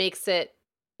 that it makes it,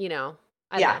 I don't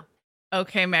know.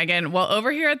 Okay, Meagan. Well,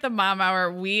 over here at the Mom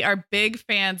Hour, we are big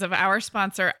fans of our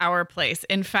sponsor, Our Place.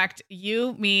 In fact,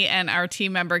 you, me, and our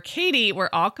team member Katie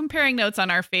were all comparing notes on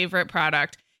our favorite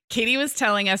product. Katie was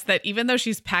telling us that even though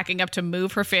she's packing up to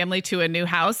move her family to a new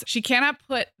house, she cannot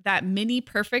put that mini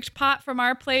perfect pot from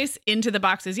Our Place into the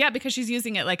boxes yet because she's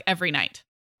using it like every night.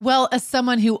 Well, as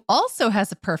someone who also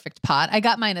has a perfect pot, I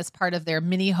got mine as part of their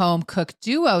mini home cook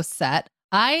duo set.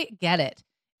 I get it.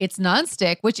 It's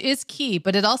nonstick, which is key,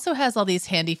 but it also has all these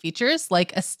handy features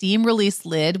like a steam release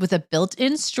lid with a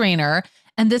built-in strainer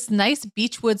and this nice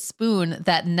beechwood spoon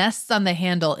that nests on the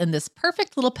handle in this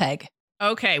perfect little peg.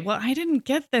 Okay, well, I didn't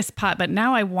get this pot, but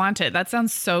now I want it. That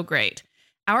sounds so great.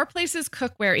 Our Place's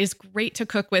cookware is great to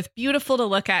cook with, beautiful to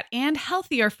look at, and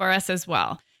healthier for us as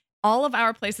well. All of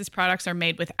Our Place's products are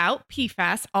made without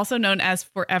PFAS, also known as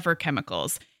forever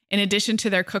chemicals. In addition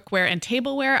to their cookware and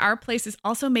tableware, Our Place is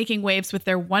also making waves with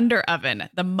their Wonder Oven,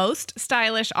 the most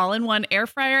stylish all-in-one air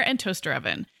fryer and toaster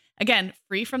oven. Again,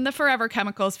 free from the forever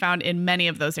chemicals found in many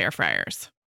of those air fryers.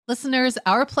 Listeners,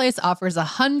 Our Place offers a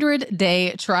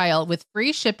 100-day trial with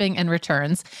free shipping and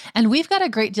returns, and we've got a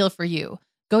great deal for you.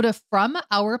 Go to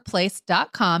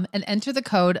FromOurPlace.com and enter the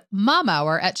code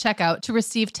MOMHOUR at checkout to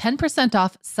receive 10%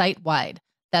 off site-wide.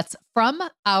 That's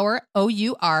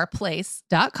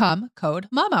FromOurPlace.com, code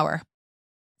MOMHOUR.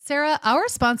 Sarah, our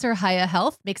sponsor, Hiya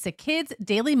Health, makes a kids'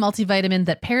 daily multivitamin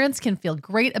that parents can feel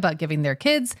great about giving their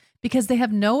kids because they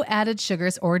have no added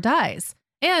sugars or dyes.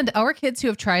 And our kids who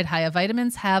have tried Hiya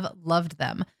vitamins have loved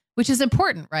them, which is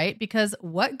important, right? Because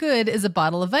what good is a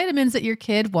bottle of vitamins that your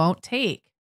kid won't take?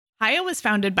 Hiya was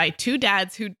founded by two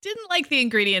dads who didn't like the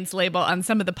ingredients label on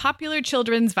some of the popular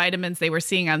children's vitamins they were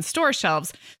seeing on store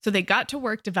shelves, so they got to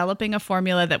work developing a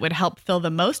formula that would help fill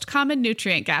the most common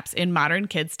nutrient gaps in modern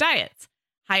kids' diets.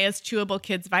 Hiya's Chewable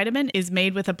Kids Vitamin is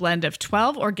made with a blend of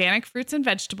 12 organic fruits and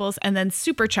vegetables and then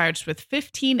supercharged with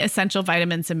 15 essential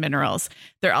vitamins and minerals.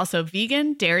 They're also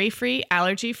vegan, dairy-free,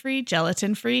 allergy-free,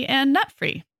 gelatin-free, and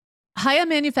nut-free. Hiya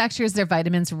manufactures their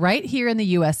vitamins right here in the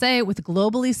USA with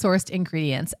globally sourced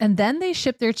ingredients, and then they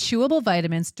ship their chewable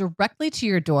vitamins directly to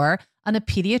your door on a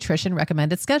pediatrician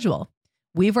recommended schedule.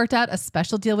 We've worked out a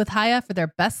special deal with Hiya for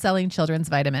their best-selling children's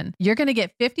vitamin. You're going to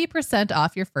get 50%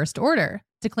 off your first order.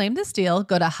 To claim this deal,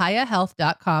 go to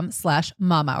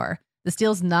hiyahealth.com/momhour. This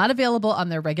deal's not available on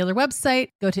their regular website.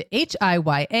 Go to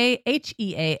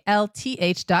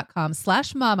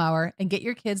hiyahealth.com/momhour and get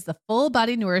your kids the full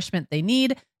body nourishment they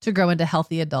need to grow into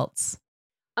healthy adults.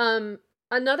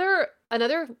 Another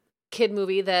kid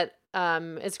movie that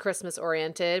is Christmas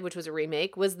oriented, which was a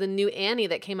remake, was the new Annie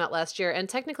that came out last year. And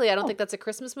technically, I don't think that's a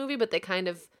Christmas movie, but they kind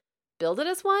of billed it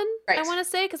as one, right. I want to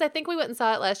say, because I think we went and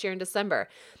saw it last year in December.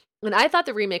 And I thought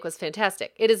the remake was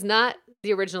fantastic. It is not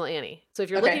the original Annie. So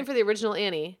if you're looking for the original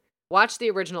Annie, watch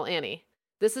the original Annie.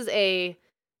 This is a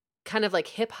kind of like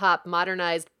hip hop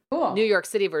modernized New York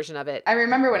City version of it. I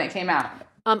remember when it came out.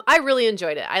 I really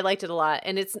enjoyed it. I liked it a lot.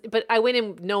 But I went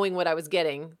in knowing what I was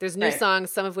getting. There's new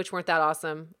songs, some of which weren't that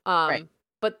awesome.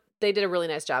 But they did a really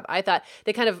nice job. I thought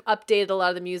they kind of updated a lot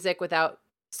of the music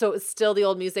so it was still the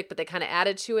old music, but they kind of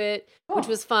added to it, which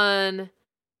was fun.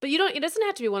 But it doesn't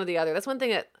have to be one or the other. That's one thing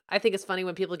that I think is funny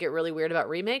when people get really weird about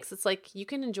remakes. It's like, you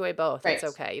can enjoy both. Right. It's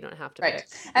okay. You don't have to pick.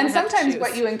 And sometimes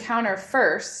what you encounter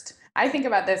first, I think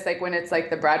about this like when it's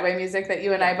like the Broadway music that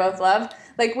you and I both love,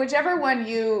 like whichever one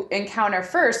you encounter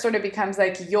first sort of becomes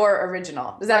like your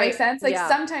original. Does that make sense? Like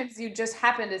sometimes you just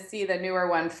happen to see the newer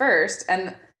one first,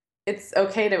 and it's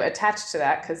okay to attach to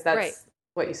that because that's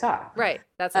what you saw. Right.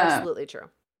 That's absolutely true.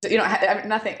 You don't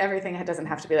everything doesn't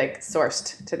have to be like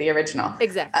sourced to the original.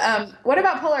 Exactly. What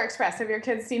about Polar Express? Have your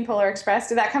kids seen Polar Express?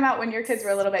 Did that come out when your kids were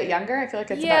a little bit younger? I feel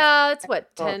like it's it's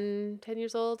what, 10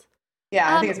 years old?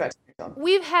 Yeah, I think it's about 10 years old.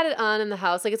 We've had it on in the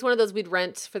house. Like, it's one of those we'd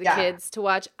rent for the kids to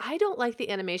watch. I don't like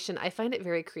the animation. I find it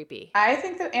very creepy. I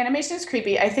think the animation is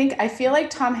creepy. I feel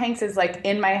like Tom Hanks is like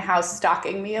in my house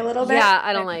stalking me a little bit. Yeah,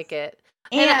 I don't like it.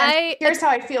 And here's how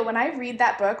I feel when I read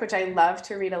that book, which I love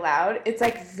to read aloud. It's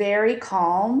like very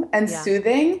calm and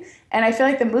soothing. And I feel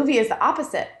like the movie is the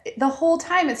opposite. The whole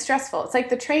time it's stressful. It's like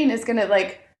the train is going to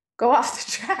like go off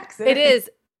the tracks. It is.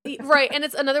 Right. And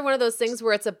it's another one of those things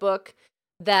where it's a book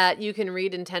that you can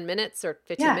read in 10 minutes or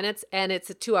 15 minutes, and it's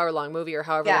a 2-hour-long movie or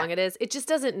however long it is. It just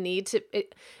doesn't need to.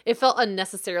 It felt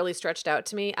unnecessarily stretched out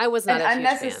to me. I was not a huge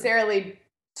unnecessarily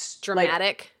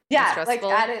dramatic. Like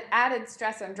added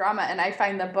stress and drama, and I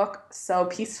find the book so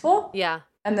peaceful. Yeah.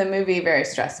 And the movie very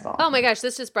stressful. Oh my gosh,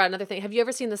 this just brought another thing. Have you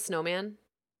ever seen The Snowman?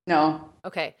 No.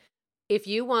 Okay. If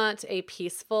you want a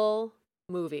peaceful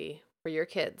movie for your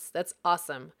kids, that's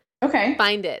awesome. Okay.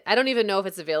 Find it. I don't even know if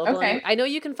it's available. Okay. I know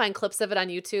you can find clips of it on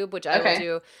YouTube, which I will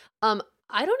do. I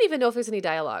don't even know if there's any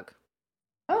dialogue.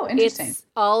 Oh, interesting. It's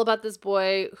all about this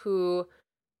boy who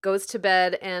goes to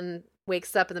bed and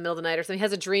wakes up in the middle of the night or something. He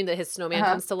has a dream that his snowman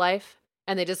comes to life,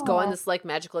 and they just go on this like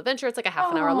magical adventure. It's like a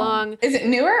half an hour long. Is it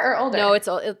newer or older? No,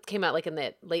 it came out like in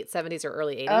the late 70s or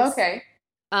early 80s. Oh, okay.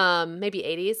 Maybe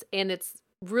 80s, and it's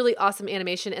really awesome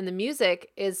animation, and the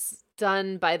music is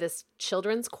done by this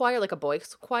children's choir, like a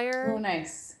boys choir. Oh,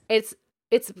 nice. It's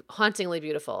hauntingly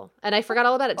beautiful, and I forgot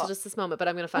all about it till just this moment, but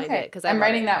I'm going to find it because I'm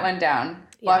writing that one down.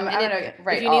 Yeah. Well, I'm going to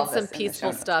write if you need some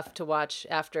peaceful stuff to watch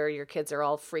after your kids are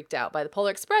all freaked out by the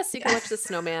Polar Express, you can watch The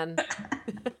Snowman.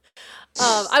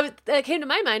 That came to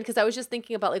my mind because I was just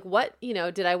thinking about like what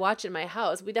did I watch in my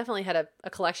house? We definitely had a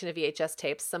collection of VHS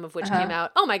tapes, some of which came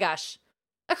out. Oh my gosh,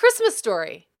 A Christmas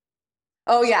Story.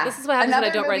 Oh yeah, this is what happens when I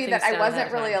don't write things down. Another movie that I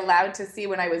wasn't really allowed to see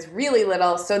when I was really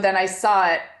little, so then I saw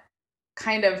it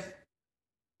kind of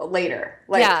later,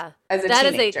 like as a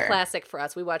that teenager. Is a classic for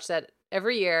us. We watch that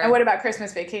every year. And what about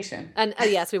Christmas Vacation? And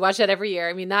yes, we watch that every year.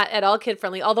 I mean, not at all kid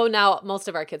friendly, although now most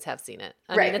of our kids have seen it.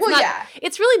 I mean,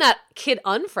 it's really not kid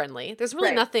unfriendly. There's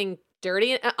really nothing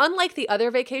dirty. Unlike the other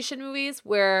vacation movies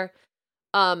where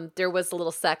there was a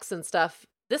little sex and stuff.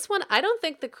 This one, I don't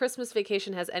think the Christmas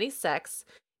Vacation has any sex.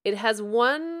 It has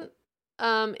one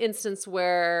or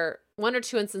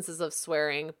two instances of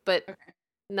swearing, but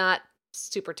not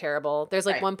super terrible. There's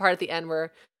like one part at the end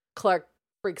where Clark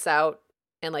freaks out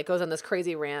and like goes on this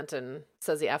crazy rant and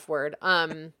says the F word.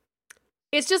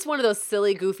 It's just one of those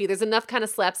silly, goofy. There's enough kind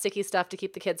of slapsticky stuff to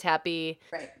keep the kids happy.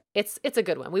 Right. It's a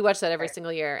good one. We watch that every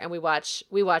single year, and we watch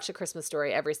A Christmas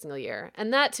Story every single year.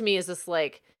 And that to me is this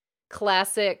like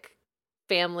classic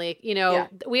family.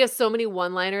 We have so many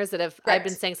one-liners that I've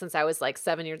been saying since I was like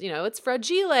 7 years. It's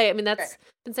fragile. I mean, that's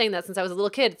been saying that since I was a little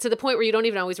kid, to the point where you don't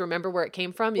even always remember where it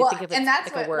came from. You think of it, and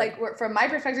that's like what, like from my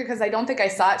perspective, because I don't think I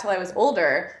saw it till I was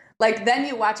older. Like then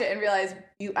you watch it and realize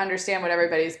you understand what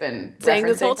everybody's been saying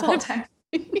this whole time.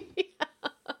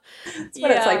 That's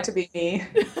what it's like to be me.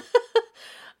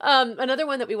 Another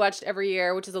one that we watched every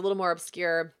year, which is a little more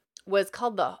obscure, was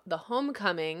called the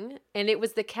Homecoming, and it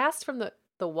was the cast from the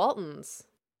Waltons.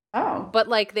 Oh, but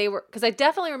like they were, because I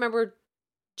definitely remember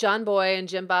John Boy and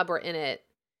Jim Bob were in it,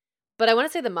 but I want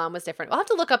to say the mom was different. I'll have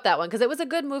to look up that one because it was a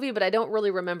good movie, but I don't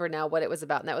really remember now what it was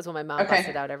about, and that was when my mom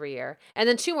busted out every year. And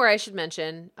then two more I should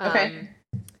mention.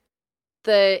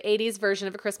 The 80s version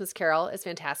of A Christmas Carol is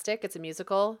fantastic. It's a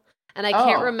musical, and I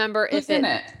can't remember if in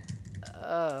it.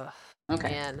 Okay.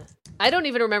 Man, I don't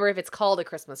even remember if it's called A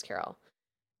Christmas Carol.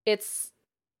 It's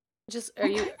just are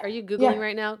you Googling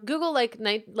right now? Google like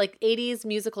 80s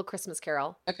musical Christmas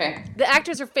Carol. Okay. The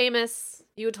actors are famous.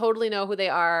 You would totally know who they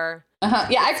are.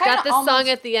 Yeah, it's got this song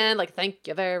at the end, like "Thank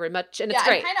you very much," and it's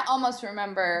great. I kind of almost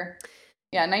remember.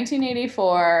 Yeah,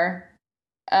 1984.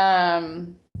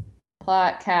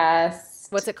 Plot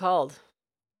cast. What's it called?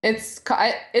 It's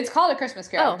called A Christmas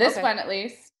Carol. This one at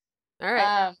least. All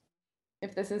right.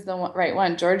 If this is the right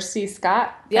one, George C.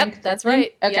 Scott. Yep, that's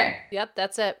right. Okay. Yep,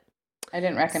 that's it. I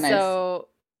didn't recognize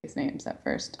these names at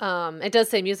first. It does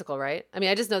say musical, right? I mean,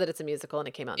 I just know that it's a musical and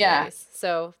it came out in the 80s.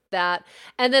 So that,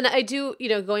 and then I do,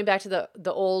 going back to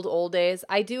the old days,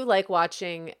 I do like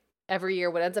watching every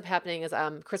year. What ends up happening is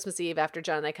Christmas Eve, after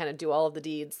John and I kind of do all of the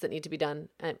deeds that need to be done.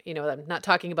 And, I'm not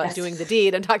talking about doing the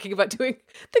deed. I'm talking about doing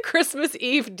the Christmas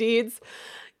Eve deeds.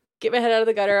 Get my head out of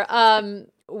the gutter.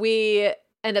 We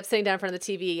end up sitting down in front of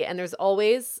the TV, and there's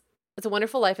always It's a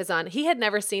Wonderful Life is on. He had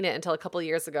never seen it until a couple of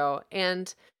years ago.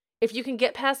 And if you can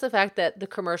get past the fact that the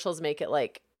commercials make it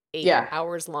like 8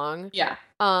 hours long. Yeah.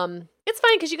 It's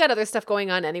fine because you got other stuff going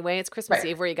on anyway. It's Christmas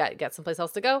Eve where you got someplace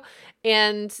else to go.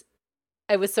 And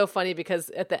it was so funny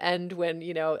because at the end when,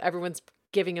 everyone's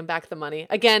giving him back the money.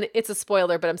 Again, it's a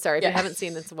spoiler, but I'm sorry if you haven't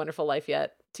seen It's a Wonderful Life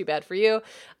yet. Too bad for you.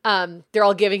 They're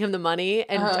all giving him the money,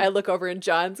 and I look over and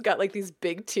John's got like these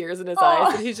big tears in his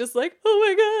eyes, and he's just like, "Oh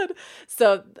my god!"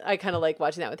 So I kind of like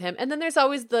watching that with him. And then there's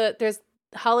always there's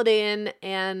Holiday Inn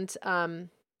and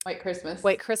White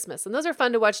Christmas, and those are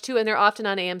fun to watch too. And they're often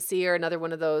on AMC or another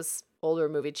one of those older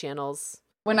movie channels.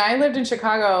 When I lived in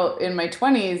Chicago in my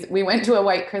 20s, we went to a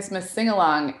White Christmas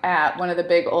sing-along at one of the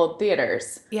big old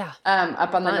theaters. Yeah.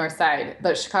 Up on the north side.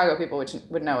 The Chicago people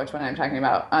would know which one I'm talking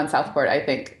about, on Southport, I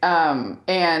think. And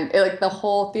the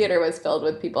whole theater was filled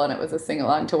with people, and it was a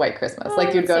sing-along to White Christmas.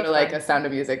 Like you'd go to like a Sound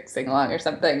of Music sing-along or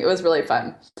something. It was really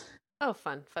fun. Oh,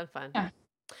 fun. Yeah.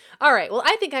 All right. Well,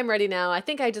 I think I'm ready now. I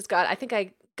think I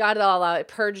got it all out. I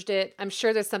purged it. I'm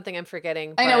sure there's something I'm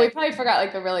forgetting. I know we probably forgot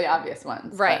like the really obvious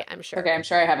ones. Right, I'm sure. Okay, I'm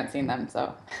sure I haven't seen them,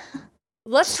 so.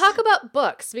 Let's talk about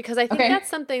books, because I think that's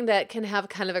something that can have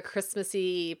kind of a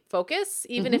Christmassy focus,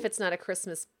 even if it's not a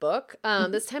Christmas book.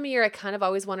 This time of year, I kind of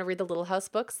always want to read the Little House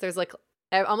books. There's like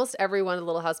almost every one of the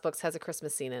Little House books has a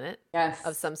Christmas scene in it. Yes.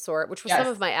 Of some sort, which were some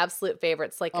of my absolute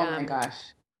favorites. Like, oh my gosh.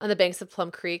 On the Banks of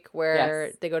Plum Creek,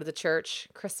 where they go to the church,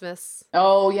 Christmas.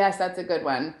 Oh, yes, that's a good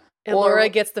one. And Laura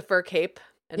gets the fur cape.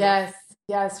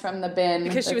 Yes, from the bin.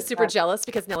 Because she was super jealous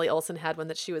because Nellie Olson had one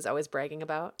that she was always bragging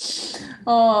about.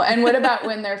 Oh, and what about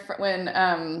when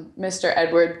Mr.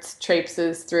 Edwards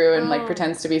traipses through and like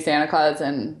pretends to be Santa Claus,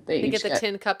 and they get the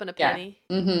tin cup and a penny.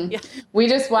 Yeah. Mm-hmm. Yeah. We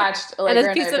just watched and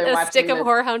a stick of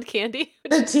Whorehound candy.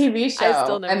 The TV show, I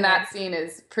still never and that scene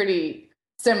is pretty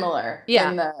similar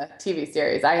in the TV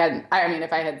series. If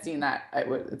I had seen that,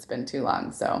 it's been too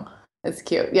long, so it's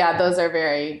cute. Yeah, those are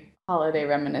very holiday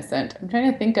reminiscent. I'm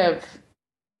trying to think of.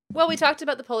 Well, we talked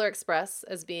about the Polar Express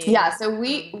as being. Yeah, so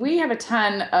we have a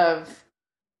ton of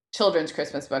children's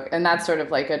Christmas book, and that's sort of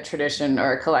like a tradition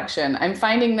or a collection. I'm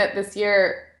finding that this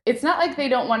year, it's not like they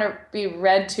don't want to be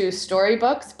read to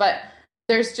storybooks, but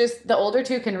there's just the older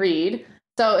two can read.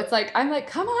 So it's like, I'm like,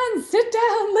 come on, sit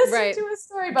down, listen to a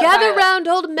story. But gather round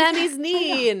old Mammy's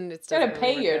knee. And it's going to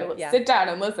pay you to sit down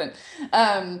and listen.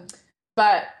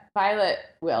 But Violet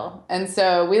will. And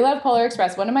so we love Polar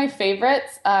Express. One of my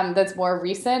favorites that's more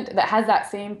recent, that has that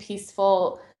same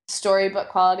peaceful storybook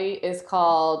quality is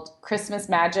called Christmas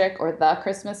Magic or The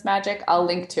Christmas Magic. I'll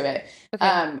link to it.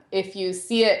 Okay. If you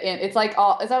see it it's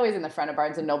always in the front of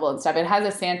Barnes and Noble and stuff. It has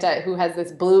a Santa who has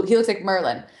this he looks like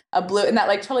Merlin, a blue, and that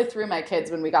like totally threw my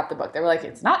kids when we got the book. They were like,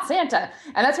 it's not Santa.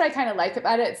 And that's what I kind of like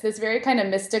about it. It's this very kind of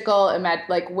mystical,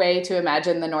 like way to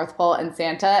imagine the North Pole and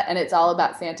Santa. And it's all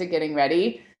about Santa getting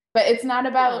ready, but it's not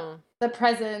about the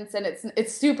presents. And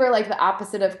it's super like the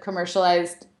opposite of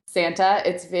commercialized Santa.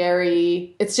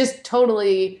 It's just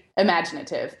totally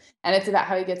imaginative. And it's about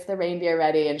how he gets the reindeer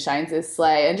ready and shines his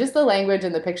sleigh. And just the language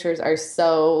and the pictures are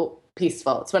so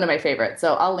peaceful. It's one of my favorites.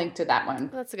 So I'll link to that one.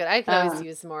 Well, that's good. I could always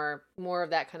use more of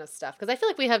that kind of stuff. Because I feel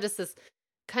like we have just this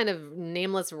kind of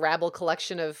nameless rabble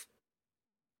collection of,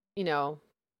 kind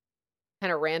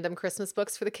of random Christmas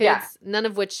books for the kids. Yeah.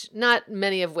 Not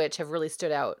many of which have really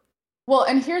stood out. Well,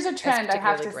 and here's a trend I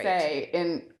have to say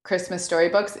in Christmas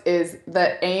storybooks is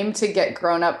the aim to get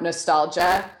grown-up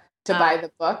nostalgia to buy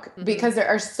the book, because there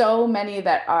are so many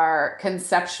that are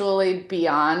conceptually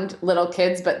beyond little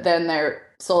kids, but then they're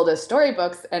sold as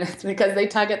storybooks, and it's because they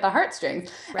tug at the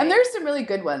heartstrings. Right. And there's some really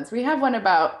good ones. We have one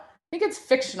about, I think it's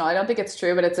fictional, I don't think it's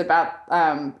true, but it's about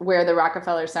where the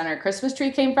Rockefeller Center Christmas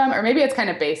tree came from, or maybe it's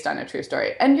kind of based on a true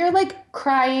story. And you're like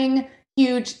crying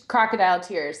huge crocodile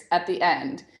tears at the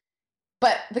end,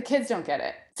 but the kids don't get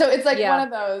it. So it's like one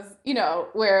of those,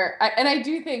 where, I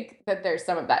do think that there's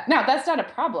some of that. Now, that's not a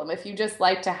problem if you just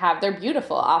like to they're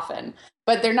beautiful often,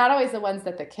 but they're not always the ones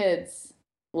that the kids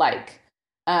like.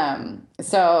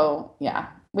 So yeah,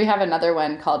 we have another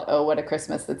one called Oh, What a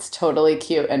Christmas that's totally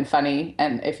cute and funny.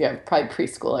 And if you have probably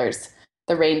preschoolers,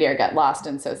 the reindeer get lost,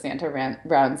 and so Santa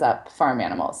rounds up farm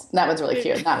animals. And that one's really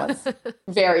cute. And that was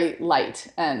very light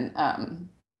and,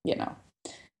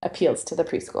 appeals to the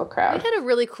preschool crowd. I had a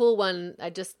really cool one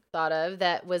I just thought of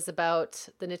that was about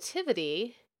the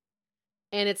nativity.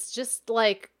 And it's just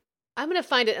like, I'm going to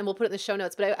find it and we'll put it in the show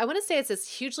notes, but I want to say it's this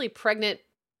hugely pregnant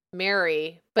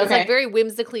Mary, but it's like very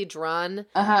whimsically drawn.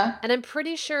 And I'm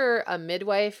pretty sure a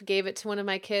midwife gave it to one of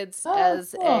my kids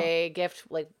as a gift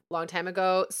like a long time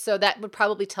ago. So that would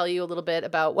probably tell you a little bit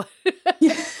about what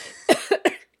I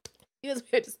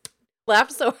just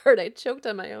laughed so hard I choked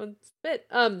on my own spit.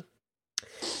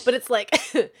 But it's like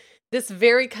this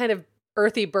very kind of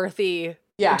earthy, birthy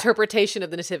interpretation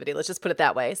of the nativity. Let's just put it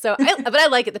that way. So, but I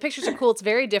like it. The pictures are cool. It's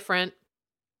very different.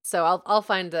 So I'll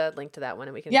find the link to that one,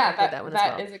 and we can put that one as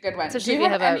well. That is a good one. So if you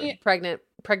have a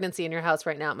pregnancy in your house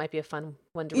right now, it might be a fun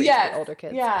one to read for the older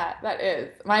kids. Yeah, that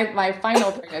is. My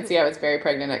final pregnancy, I was very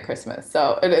pregnant at Christmas.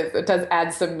 So it does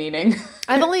add some meaning.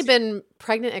 I've only been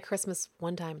pregnant at Christmas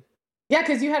one time. Yeah,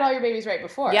 because you had all your babies right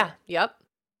before. Yeah, yep.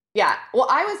 Yeah. Well,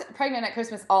 I was pregnant at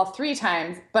Christmas all 3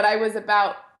 times, but I was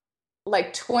about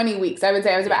like 20 weeks. I would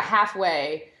say I was about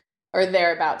halfway or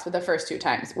thereabouts with the first 2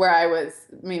 times, where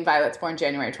Violet's born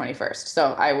January 21st.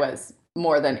 So I was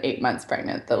more than 8 months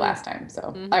pregnant the last time.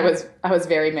 So I was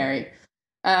very merry.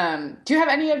 Do you have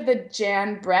any of the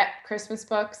Jan Brett Christmas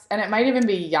books? And it might even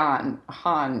be Jan.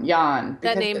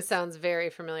 That name sounds very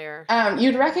familiar.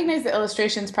 You'd recognize the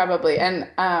illustrations probably. And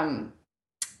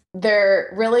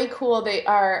they're really cool. They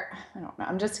are, I don't know,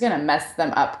 I'm just going to mess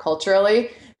them up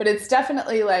culturally, but it's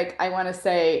definitely like, I want to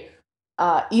say,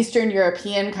 Eastern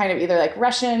European, kind of either like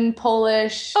Russian,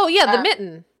 Polish. Oh yeah, the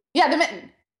mitten. Yeah, the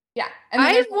mitten. Yeah. And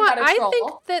I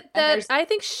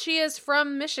think she is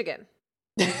from Michigan.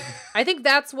 I think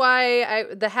that's why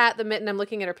the hat, the mitten, I'm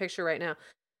looking at her picture right now.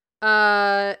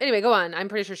 Anyway, go on. I'm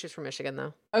pretty sure she's from Michigan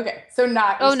though. Okay. So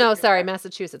not Eastern Europe.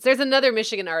 Massachusetts. There's another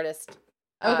Michigan artist.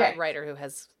 Writer who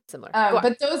has similar.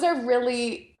 But those are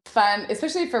really fun,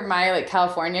 especially for my like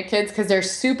California kids, because they're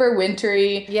super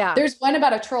wintry. Yeah. There's one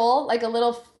about a troll, like a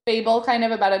little fable kind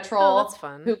of about a troll. Oh, that's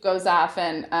fun. Who goes off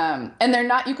and they're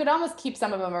not, you could almost keep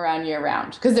some of them around year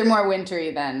round because they're more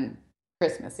wintry than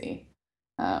Christmassy.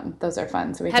 Those are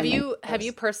fun. So have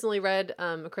you personally read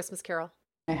A Christmas Carol?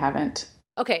 I haven't.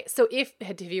 Okay, so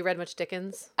have you read much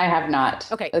Dickens? I have not.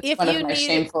 Okay, that's one of my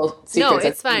shameful secrets. No,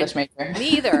 it's fine. English major. Me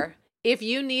either. If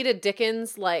you need a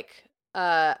Dickens, like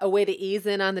a way to ease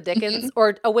in on the Dickens,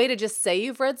 or a way to just say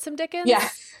you've read some Dickens,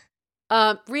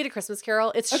 read A Christmas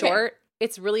Carol. It's short.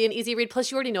 It's really an easy read.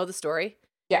 Plus, you already know the story.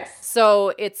 Yes.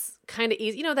 So it's kind of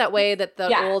easy. You know that way that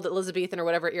the old Elizabethan or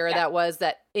whatever era that was,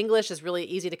 that English is really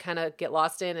easy to kind of get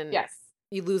lost in, and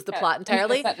you lose the plot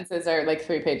entirely. The sentences are like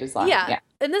 3 pages long. Yeah.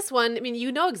 And this one, I mean,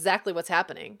 you know exactly what's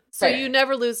happening. So you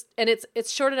never lose. And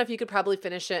it's short enough you could probably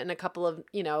finish it in a couple of,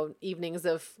 evenings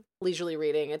of leisurely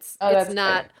reading. It's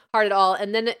not hard at all.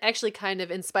 And then it actually kind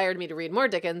of inspired me to read more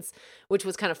Dickens, which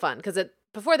was kind of fun. Because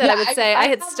before that, I would say I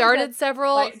had started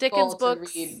several Dickens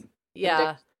books.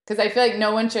 Yeah. Because I feel like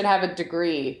no one should have a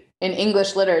degree in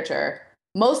English literature,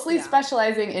 mostly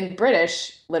specializing in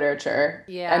British literature,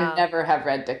 and never have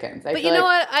read Dickens. But you know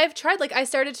what? I've tried. Like, I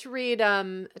started to read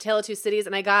A Tale of Two Cities,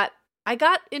 and I got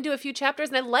into a few chapters,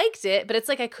 and I liked it, but it's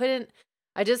like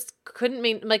I just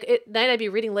couldn't like at night I'd be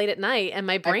reading late at night, and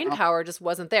my brain power just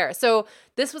wasn't there. So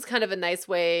this was kind of a nice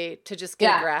way to just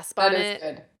get a grasp on it.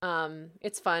 Good.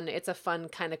 It's fun. It's a fun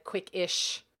kind of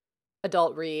quick-ish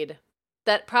adult read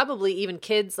that probably even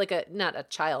kids, like not a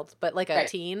child, but like a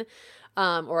teen,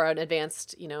 or an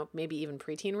advanced, maybe even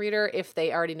preteen reader, if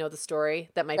they already know the story,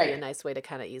 that might be a nice way to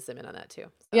kind of ease them in on that too.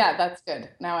 So. Yeah, that's good.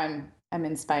 Now I'm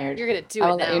inspired. You're gonna do it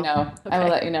now. Let you know. Okay. I will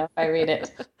let you know if I read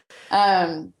it.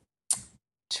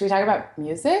 Should we talk about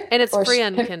music? And it's free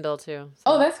on Kindle too. So.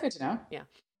 Oh, that's good to know. Yeah.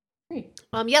 Free.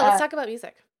 Let's talk about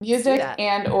music. Music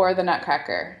and or the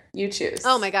Nutcracker. You choose.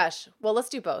 Oh my gosh. Well, let's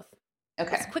do both.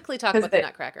 Okay. Let's quickly talk about the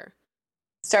Nutcracker.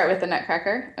 Start with the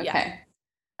Nutcracker? Okay.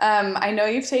 Yeah. I know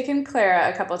you've taken Clara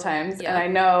a couple times, and I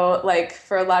know, like,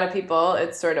 for a lot of people,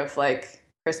 it's sort of like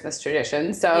Christmas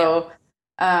tradition. So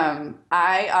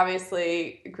I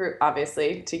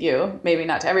obviously to you, maybe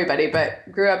not to everybody,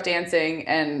 but grew up dancing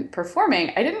and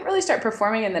performing. I didn't really start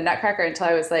performing in the Nutcracker until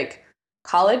I was like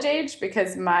college age,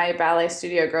 because my ballet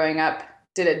studio growing up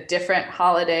did a different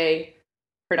holiday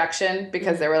production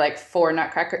because there were like 4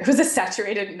 Nutcracker. It was a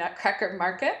saturated Nutcracker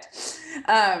market.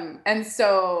 And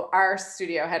so our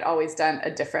studio had always done a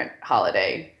different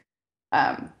holiday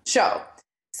show.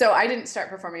 So I didn't start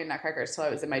performing in Nutcrackers till I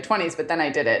was in my 20s, but then I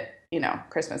did it,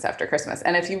 Christmas after Christmas.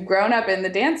 And if you've grown up in the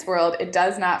dance world, it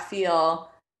does not feel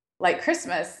like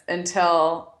Christmas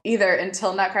until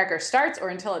Nutcracker starts or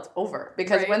until it's over.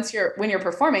 Because when you're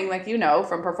performing, like,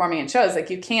 from performing in shows, like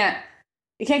you can't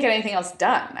get anything else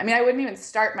done. I mean, I wouldn't even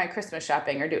start my Christmas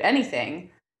shopping or do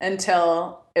anything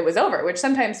until it was over, which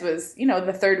sometimes was,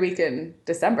 the third week in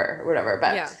December or whatever.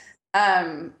 But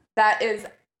that is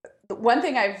one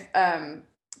thing I've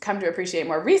come to appreciate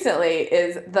more recently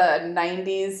is the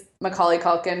 90s Macaulay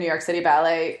Culkin New York City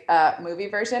Ballet movie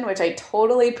version, which I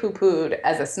totally poo-pooed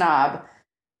as a snob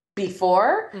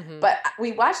before. But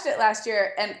we watched it last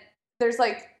year, and there's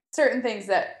like certain things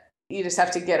that you just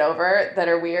have to get over that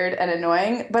are weird and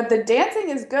annoying. But the dancing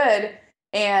is good,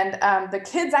 and the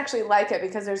kids actually like it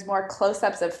because there's more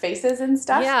close-ups of faces and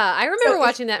stuff. Yeah, I remember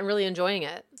watching that and really enjoying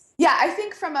it. Yeah, I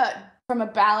think from a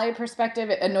ballet perspective,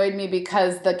 it annoyed me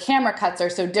because the camera cuts are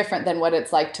so different than what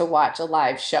it's like to watch a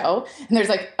live show. And there's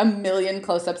like a million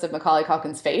close-ups of Macaulay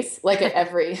Culkin's face, like at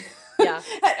every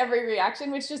at every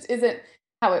reaction, which just isn't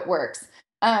how it works.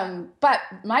 But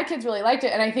my kids really liked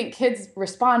it, and I think kids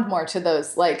respond more to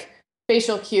those like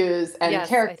facial cues and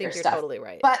character I think you're stuff. Totally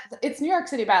right. But it's New York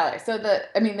City Ballet, so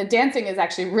the dancing is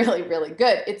actually really, really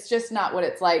good. It's just not what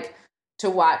it's like to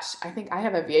watch. I think I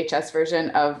have a VHS version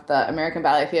of the American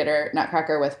Ballet Theater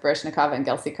Nutcracker with Baryshnikov and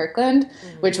Gelsey Kirkland,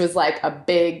 which was like a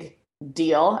big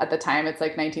deal at the time. It's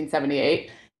like 1978,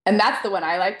 and that's the one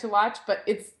I like to watch. But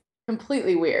it's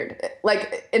completely weird,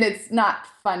 and it's not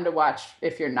fun to watch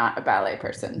if you're not a ballet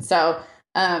person. So.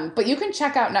 But you can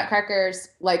check out Nutcrackers,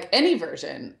 like any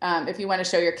version, if you want to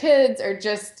show your kids or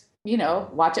just,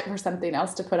 watch it for something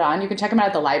else to put on. You can check them out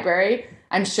at the library.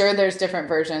 I'm sure there's different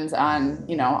versions on,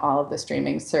 all of the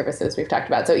streaming services we've talked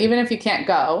about. So even if you can't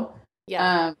go,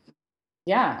 and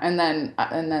then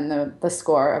the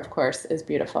score, of course, is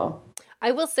beautiful.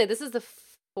 I will say this is the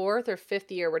 4th or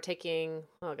 5th year we're taking.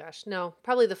 Oh gosh, no,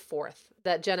 probably the 4th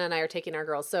that Jenna and I are taking our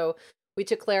girls. So we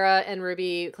took Clara and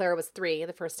Ruby. Clara was 3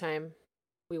 the first time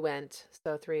we went.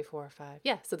 So 3, 4, 5.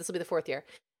 Yeah. So this will be the 4th year.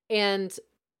 And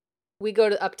we go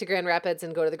up to Grand Rapids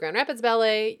and go to the Grand Rapids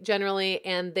Ballet generally.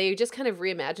 And they just kind of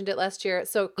reimagined it last year.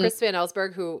 So Chris Van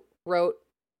Allsburg, who wrote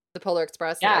The Polar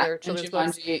Express and other children's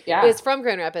books, is from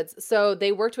Grand Rapids. So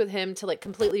they worked with him to like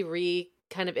completely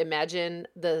kind of imagine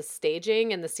the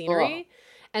staging and the scenery. Cool.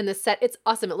 And the set, it's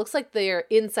awesome. It looks like they're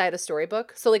inside a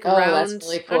storybook. So like around,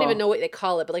 really cool. I don't even know what they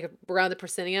call it, but like around the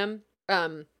proscenium,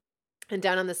 and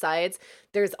down on the sides,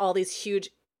 there's all these huge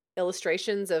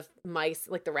illustrations of mice,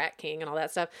 like the Rat King and all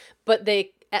that stuff. But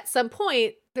at some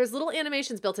point, there's little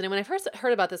animations built in. And when I first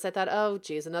heard about this, I thought, oh,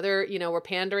 geez, another, we're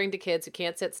pandering to kids who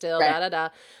can't sit still,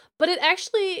 But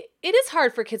it is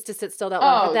hard for kids to sit still that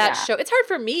long for that show. It's hard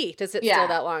for me to sit still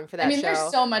that long for that show.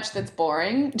 There's so much that's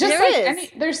boring.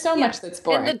 There's so much that's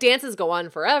boring. And the dances go on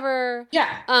forever.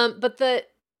 Yeah. But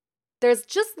there's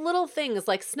just little things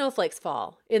like snowflakes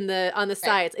fall on the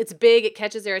sides. It's big. It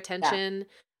catches their attention.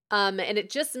 And it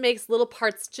just makes little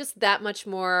parts just that much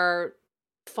more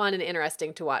fun and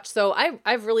interesting to watch. So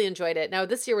I've really enjoyed it. Now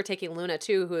this year we're taking Luna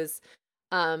too,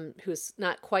 who's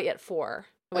not quite yet 4.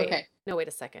 Wait, Okay. no, wait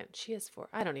a second. She is 4.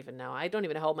 I don't even know. I don't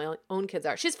even know how old my own kids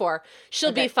are. She's 4.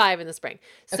 She'll be 5 in the spring.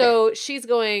 So she's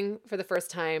going for the first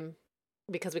time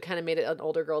because we kind of made it an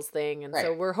older girls thing. And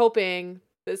so we're hoping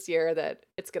this year that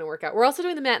it's going to work out. We're also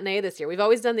doing the matinee this year. We've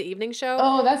always done the evening show.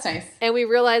 Oh, that's nice. And we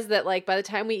realized that like by the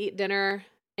time we eat dinner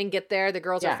and get there, the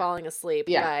girls are falling asleep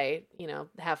by,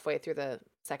 halfway through the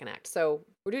second act. So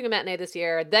we're doing a matinee this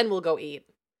year. Then we'll go eat.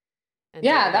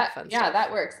 That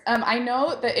works. I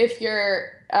know that if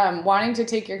you're wanting to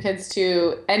take your kids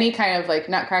to any kind of like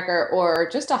Nutcracker or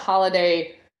just a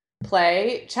holiday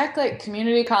play, check like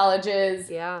community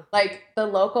colleges, like the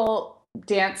local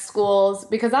dance schools,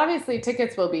 because obviously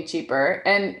tickets will be cheaper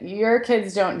and your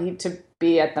kids don't need to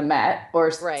be at the Met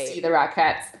or see the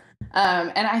Rockettes.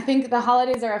 And I think the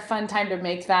holidays are a fun time to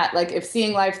make that, like if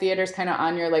seeing live theater is kind of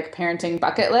on your like parenting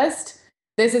bucket list,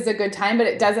 this is a good time,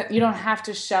 but you don't have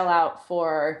to shell out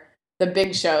for the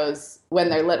big shows when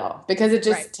they're little, because it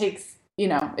just takes,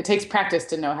 it takes practice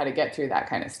to know how to get through that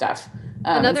kind of stuff.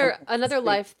 Another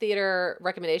live theater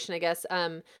recommendation, I guess.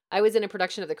 I was in a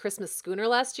production of The Christmas Schooner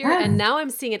last year, and now I'm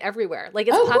seeing it everywhere. Like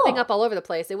it's popping up all over the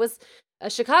place. It was a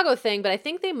Chicago thing, but I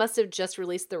think they must have just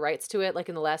released the rights to it like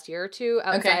in the last year or two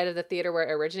outside of the theater where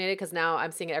it originated, because now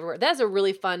I'm seeing it everywhere. That's a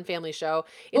really fun family show.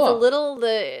 It's a little,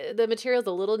 the material's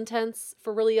a little intense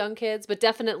for really young kids, but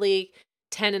definitely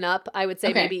 10 and up, I would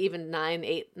say maybe even 9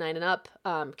 and up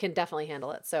can definitely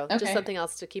handle it. So just something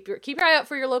else to keep your eye out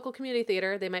for your local community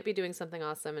theater. They might be doing something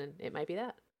awesome, and it might be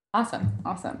that. Awesome.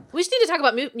 We just need to talk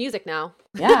about music now.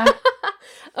 Yeah.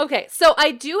 Okay, so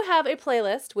I do have a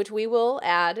playlist, which we will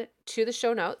add to the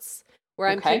show notes, where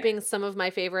I'm keeping some of my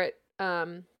favorite,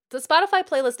 the Spotify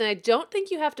playlist, and I don't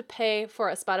think you have to pay for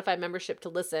a Spotify membership to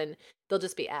listen. They'll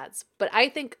just be ads. But I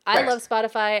think I love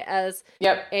Spotify as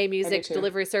a music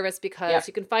delivery service because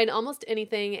you can find almost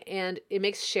anything, and it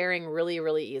makes sharing really,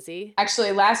 really easy.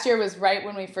 Actually, last year was right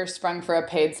when we first sprung for a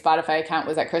paid Spotify account,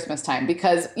 was at Christmas time,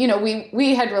 because,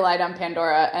 we had relied on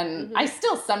Pandora, and I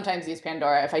still sometimes use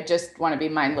Pandora if I just want to be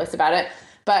mindless about it.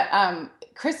 But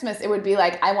Christmas, it would be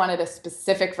like I wanted a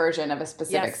specific version of a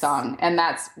specific song, and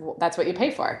that's what you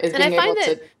pay for, is being able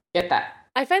to get that.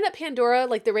 I find that Pandora,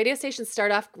 like the radio stations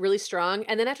start off really strong,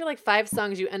 and then after like 5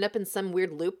 songs, you end up in some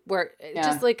weird loop where it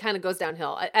just like kind of goes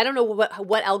downhill. I don't know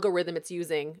what algorithm it's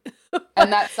using.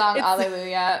 And that song,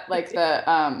 Alleluia, like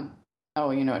the,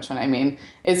 you know which one I mean,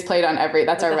 is played on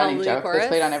that's our running joke. Chorus? It's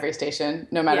played on every station,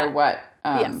 no matter what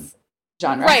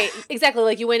genre. Right, exactly.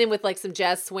 Like you went in with like some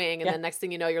jazz swing, and then next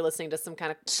thing you know, you're listening to some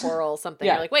kind of choral something.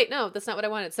 You're like, wait, no, that's not what I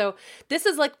wanted. So this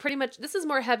is like this is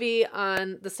more heavy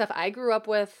on the stuff I grew up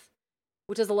with,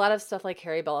 which is a lot of stuff like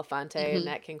Harry Belafonte and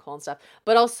Nat King Cole and stuff.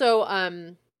 But also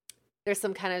there's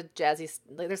some kind of jazzy,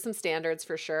 like, there's some standards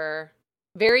for sure.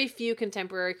 Very few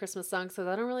contemporary Christmas songs, because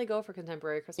I don't really go for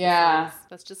contemporary Christmas songs.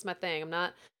 That's just my thing.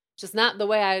 It's not the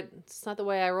way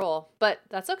I roll. But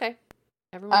that's okay.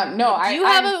 Everyone, do you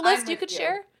have a list you could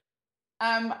share?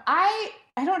 I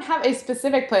don't have a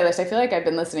specific playlist. I feel like I've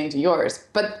been listening to yours,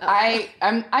 but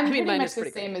I'm pretty much the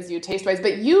same as you taste wise.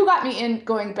 But you got me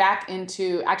going back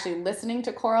into actually listening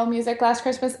to choral music last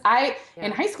Christmas.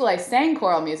 In high school I sang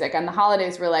choral music, and the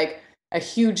holidays were like a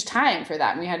huge time for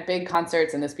that. And we had big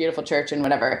concerts in this beautiful church and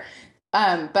whatever.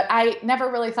 But I never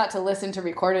really thought to listen to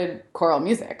recorded choral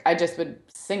music. I just would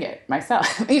sing it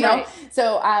myself, know? Right.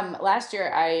 So last year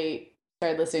I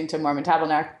started listening to Mormon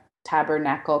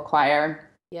Tabernacle Choir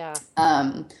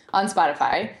on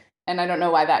Spotify. And I don't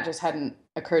know why that just hadn't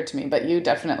occurred to me, but you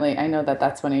definitely, I know that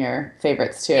that's one of your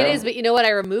favorites too. It is, but you know what?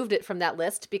 I removed it from that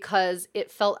list because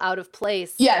it felt out of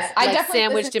place. Yes, I definitely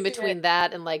sandwiched in between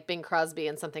that and like Bing Crosby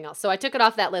and something else. So I took it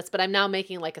off that list, but I'm now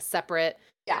making like a separate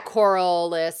choral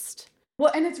list.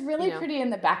 Well, and it's really pretty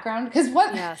in the background, because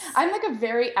I'm like a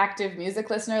very active music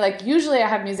listener. Like usually I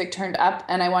have music turned up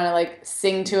and I want to like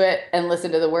sing to it and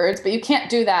listen to the words, but you can't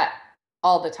do that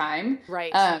all the time.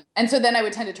 Right. And so then I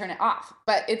would tend to turn it off.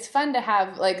 But it's fun to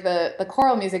have like the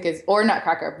choral music or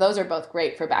Nutcracker. Those are both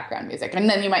great for background music. And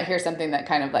then you might hear something that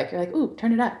kind of like, you're like, ooh,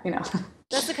 turn it up,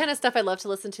 That's the kind of stuff I love to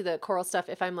listen to, the choral stuff,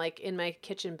 if I'm like in my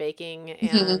kitchen baking,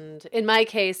 and in my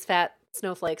case, fat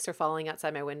snowflakes are falling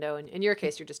outside my window. And in your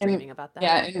case, you're just dreaming about that.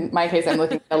 Yeah, in my case, I'm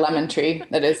looking at a lemon tree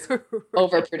that is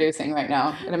overproducing right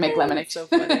now. I'm going to make lemonade. So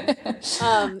funny.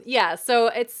 So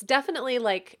it's definitely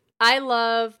like, I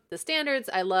love the standards.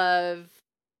 I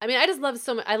just love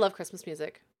so much. I love Christmas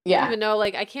music. Yeah. Even though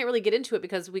like I can't really get into it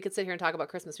because we could sit here and talk about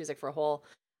Christmas music for a whole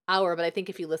hour, but I think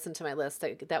if you listen to my list,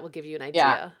 that will give you an idea.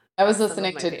 Yeah. I was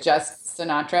listening to just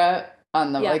Sinatra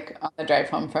on the on the drive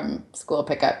home from school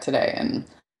pickup today, and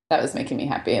that was making me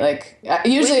happy. Like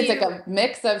usually it's like a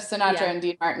mix of Sinatra Yeah. and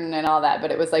Dean Martin and all that, but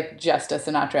it was like just a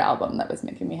Sinatra album that was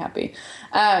making me happy.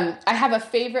 I have a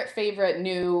favorite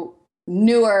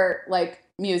newer like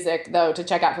music though to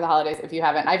check out for the holidays if you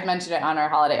haven't. I've mentioned it on our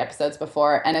holiday episodes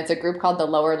before, and it's a group called the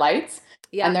Lower Lights.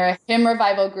 Yeah. And they're a hymn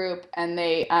revival group, and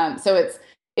they so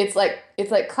it's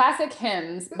like classic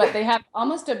hymns, but they have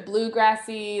almost a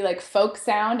bluegrassy like folk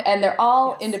sound, and they're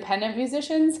all independent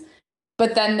musicians.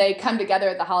 But then they come together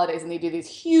at the holidays and they do these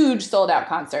huge sold out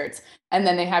concerts. And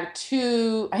then they have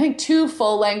two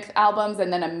full length albums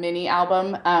and then a mini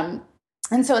album.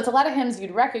 And so it's a lot of hymns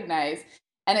you'd recognize.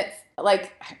 And it's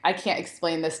like, I can't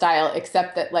explain the style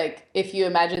except that like, if you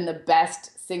imagine the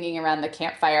best singing around the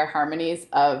campfire harmonies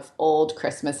of old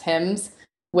Christmas hymns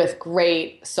with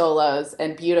great solos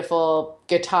and beautiful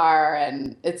guitar.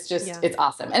 And it's just, it's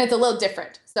awesome. And it's a little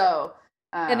different. So,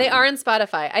 and they are on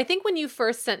Spotify. I think when you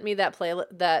first sent me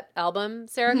that album,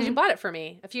 Sarah, because you bought it for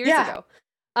me a few years ago,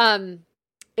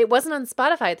 it wasn't on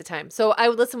Spotify at the time. So I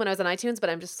would listen when I was on iTunes, but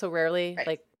I'm just so rarely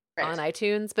on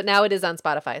iTunes. But now it is on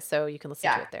Spotify, so you can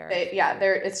listen to it there.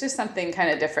 It's just something kind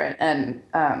of different, and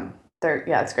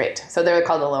it's great. So they're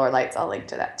called the Lower Lights. I'll link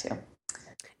to that too.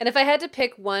 And if I had to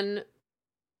pick one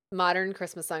modern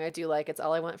Christmas song I do like, it's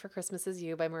 "All I Want for Christmas Is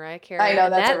You" by Mariah Carey. I know,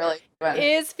 that's a really good one.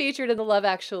 Is featured in the Love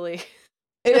Actually.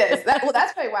 It is.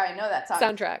 That's probably why I know that song.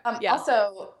 Soundtrack.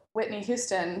 Also, Whitney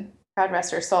Houston, God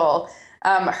rest her soul,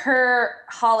 her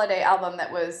holiday album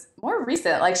that was more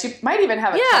recent, like she might even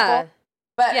have a couple,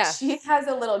 but she has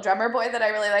a little drummer boy that I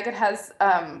really like. It has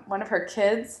one of her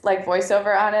kids like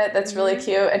voiceover on it that's really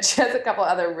cute, and she has a couple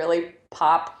other really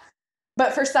pop.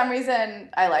 But for some reason,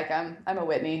 I like them. I'm a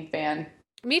Whitney fan.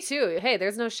 Me too. Hey,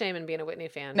 there's no shame in being a Whitney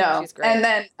fan. No, she's great. And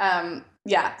then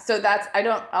so that's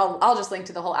I'll just link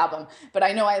to the whole album, but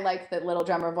I know I like the little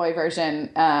drummer boy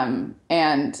version.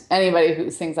 And anybody who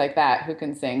sings like that, who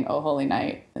can sing "Oh Holy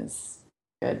Night," is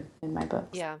good in my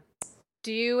books. Yeah.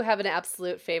 Do you have an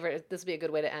absolute favorite? This would be a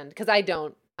good way to end, because I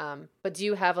don't. But do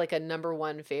you have like a number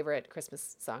one favorite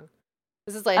Christmas song?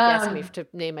 This is like asking me to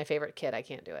name my favorite kid. I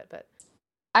can't do it, but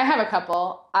I have a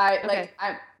couple.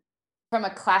 I'm from a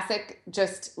classic,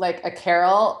 just like a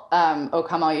carol. "O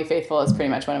Come All You Faithful" is pretty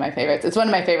much one of my favorites. It's one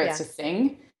of my favorites to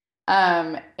sing.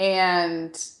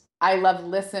 And I love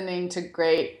listening to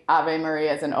great Ave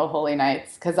Marias and "O Holy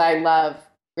Nights" because I love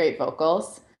great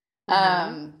vocals.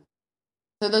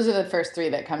 So those are the first three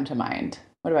that come to mind.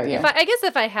 What about you? I guess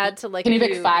if I had to like... Can you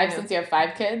pick five since you have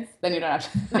 5 kids? Then you don't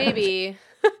have to... Maybe.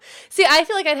 See, I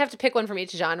feel like I'd have to pick one from each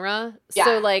genre. Yeah.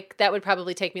 So like that would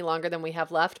probably take me longer than we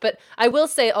have left. But I will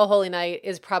say "Oh Holy Night"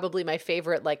 is probably my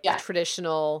favorite, like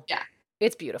traditional. Yeah.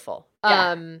 It's beautiful.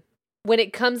 Yeah. When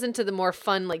it comes into the more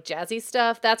fun, like jazzy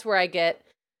stuff, that's where I get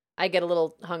a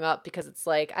little hung up, because it's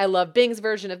like, I love Bing's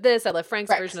version of this. I love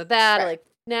Frank's version of that. I like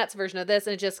Nat's version of this.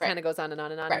 And it just kind of goes on and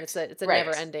on and on. And it's a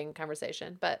never ending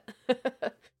conversation, but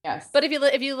yes. But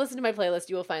if you listen to my playlist,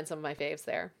 you will find some of my faves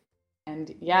there.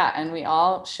 And and we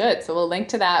all should. So we'll link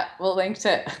to that. We'll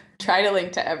try to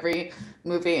link to every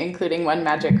movie, including One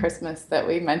Magic Christmas that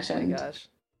we mentioned.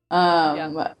 Oh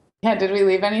my gosh. Yeah. Did we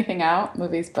leave anything out?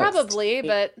 Movies, books? Probably,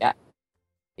 but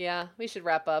yeah, we should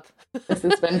wrap up. This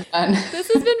has been fun.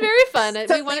 This has been very fun.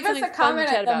 So leave us a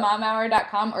comment at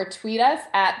themomhour.com, or tweet us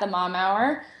at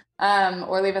themomhour,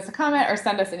 or leave us a comment or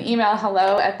send us an email,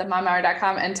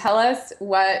 hello@themomhour.com, and tell us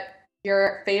what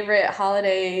your favorite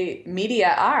holiday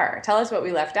media are. Tell us what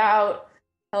we left out.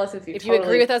 Tell us if you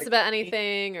agree with us about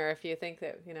anything, or if you think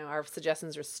that our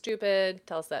suggestions are stupid.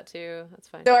 Tell us that too. That's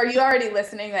fine. So, are you already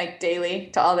listening like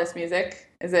daily to all this music?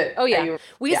 Is it? Oh yeah.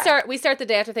 We start the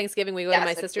day after Thanksgiving. We go to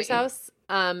my sister's house.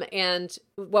 And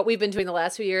what we've been doing the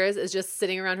last few years is just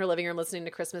sitting around her living room listening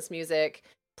to Christmas music,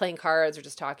 playing cards, or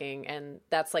just talking, and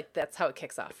that's how it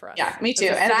kicks off for us. Yeah, me too.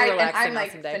 And I'm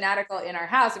like fanatical in our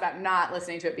house about not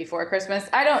listening to it before Christmas.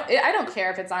 I don't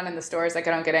care if it's on in the stores. Like,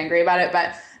 I don't get angry about it,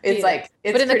 but it's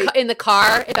in the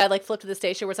car, if I like flip to the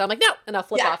station where I'm like, no, and I'll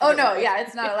flip off. Oh no,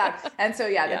 it's not allowed. And so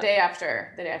the day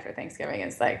after Thanksgiving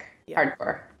is like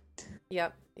hardcore.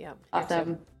 Yep.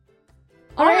 Awesome.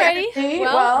 Alrighty.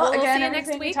 Well, we'll again, see you everything next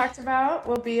week. we talked about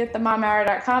will be at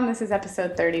themomhour.com. This is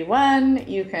episode 31.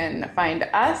 You can find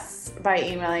us by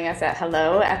emailing us at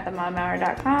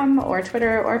hello@themomhour.com, or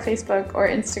Twitter or Facebook or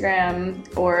Instagram,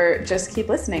 or just keep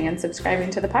listening and subscribing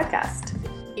to the podcast.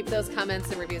 Keep those comments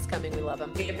and reviews coming. We love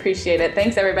them. We appreciate it.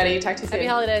 Thanks, everybody. Talk to you soon. Happy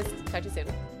holidays. Talk to you soon.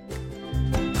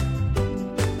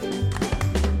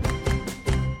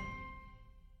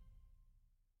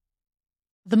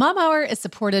 The Mom Hour is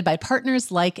supported by partners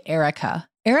like Erica.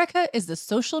 Erica is the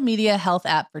social media health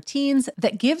app for teens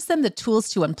that gives them the tools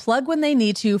to unplug when they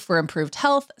need to for improved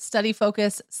health, study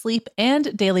focus, sleep,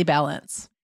 and daily balance.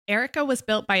 Erica was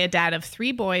built by a dad of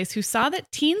 3 boys who saw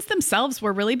that teens themselves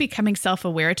were really becoming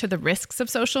self-aware to the risks of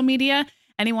social media,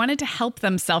 and he wanted to help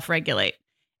them self-regulate.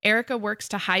 Erica works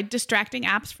to hide distracting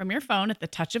apps from your phone at the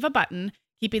touch of a button,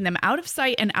 keeping them out of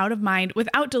sight and out of mind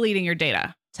without deleting your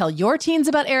data. Tell your teens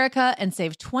about Erica and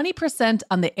save 20%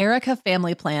 on the Erica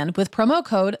family plan with promo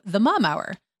code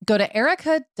TheMomHour. Go to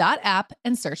erica.app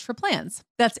and search for plans.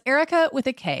 That's Erica with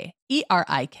a K,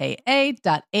 ERIKA.app,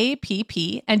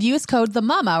 and use code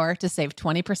TheMomHour to save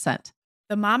 20%.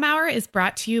 The Mom Hour is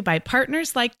brought to you by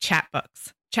partners like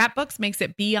Chatbooks. Chatbooks makes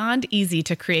it beyond easy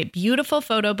to create beautiful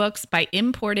photo books by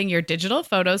importing your digital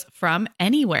photos from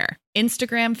anywhere.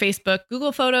 Instagram, Facebook,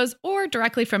 Google Photos, or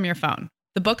directly from your phone.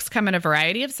 The books come in a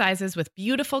variety of sizes with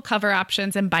beautiful cover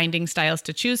options and binding styles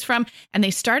to choose from, and they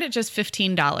start at just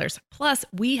 $15. Plus,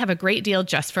 we have a great deal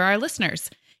just for our listeners.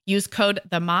 Use code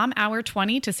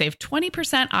TheMomHour20 to save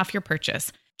 20% off your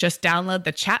purchase. Just download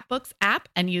the Chatbooks app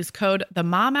and use code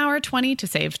TheMomHour20 to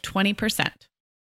save 20%.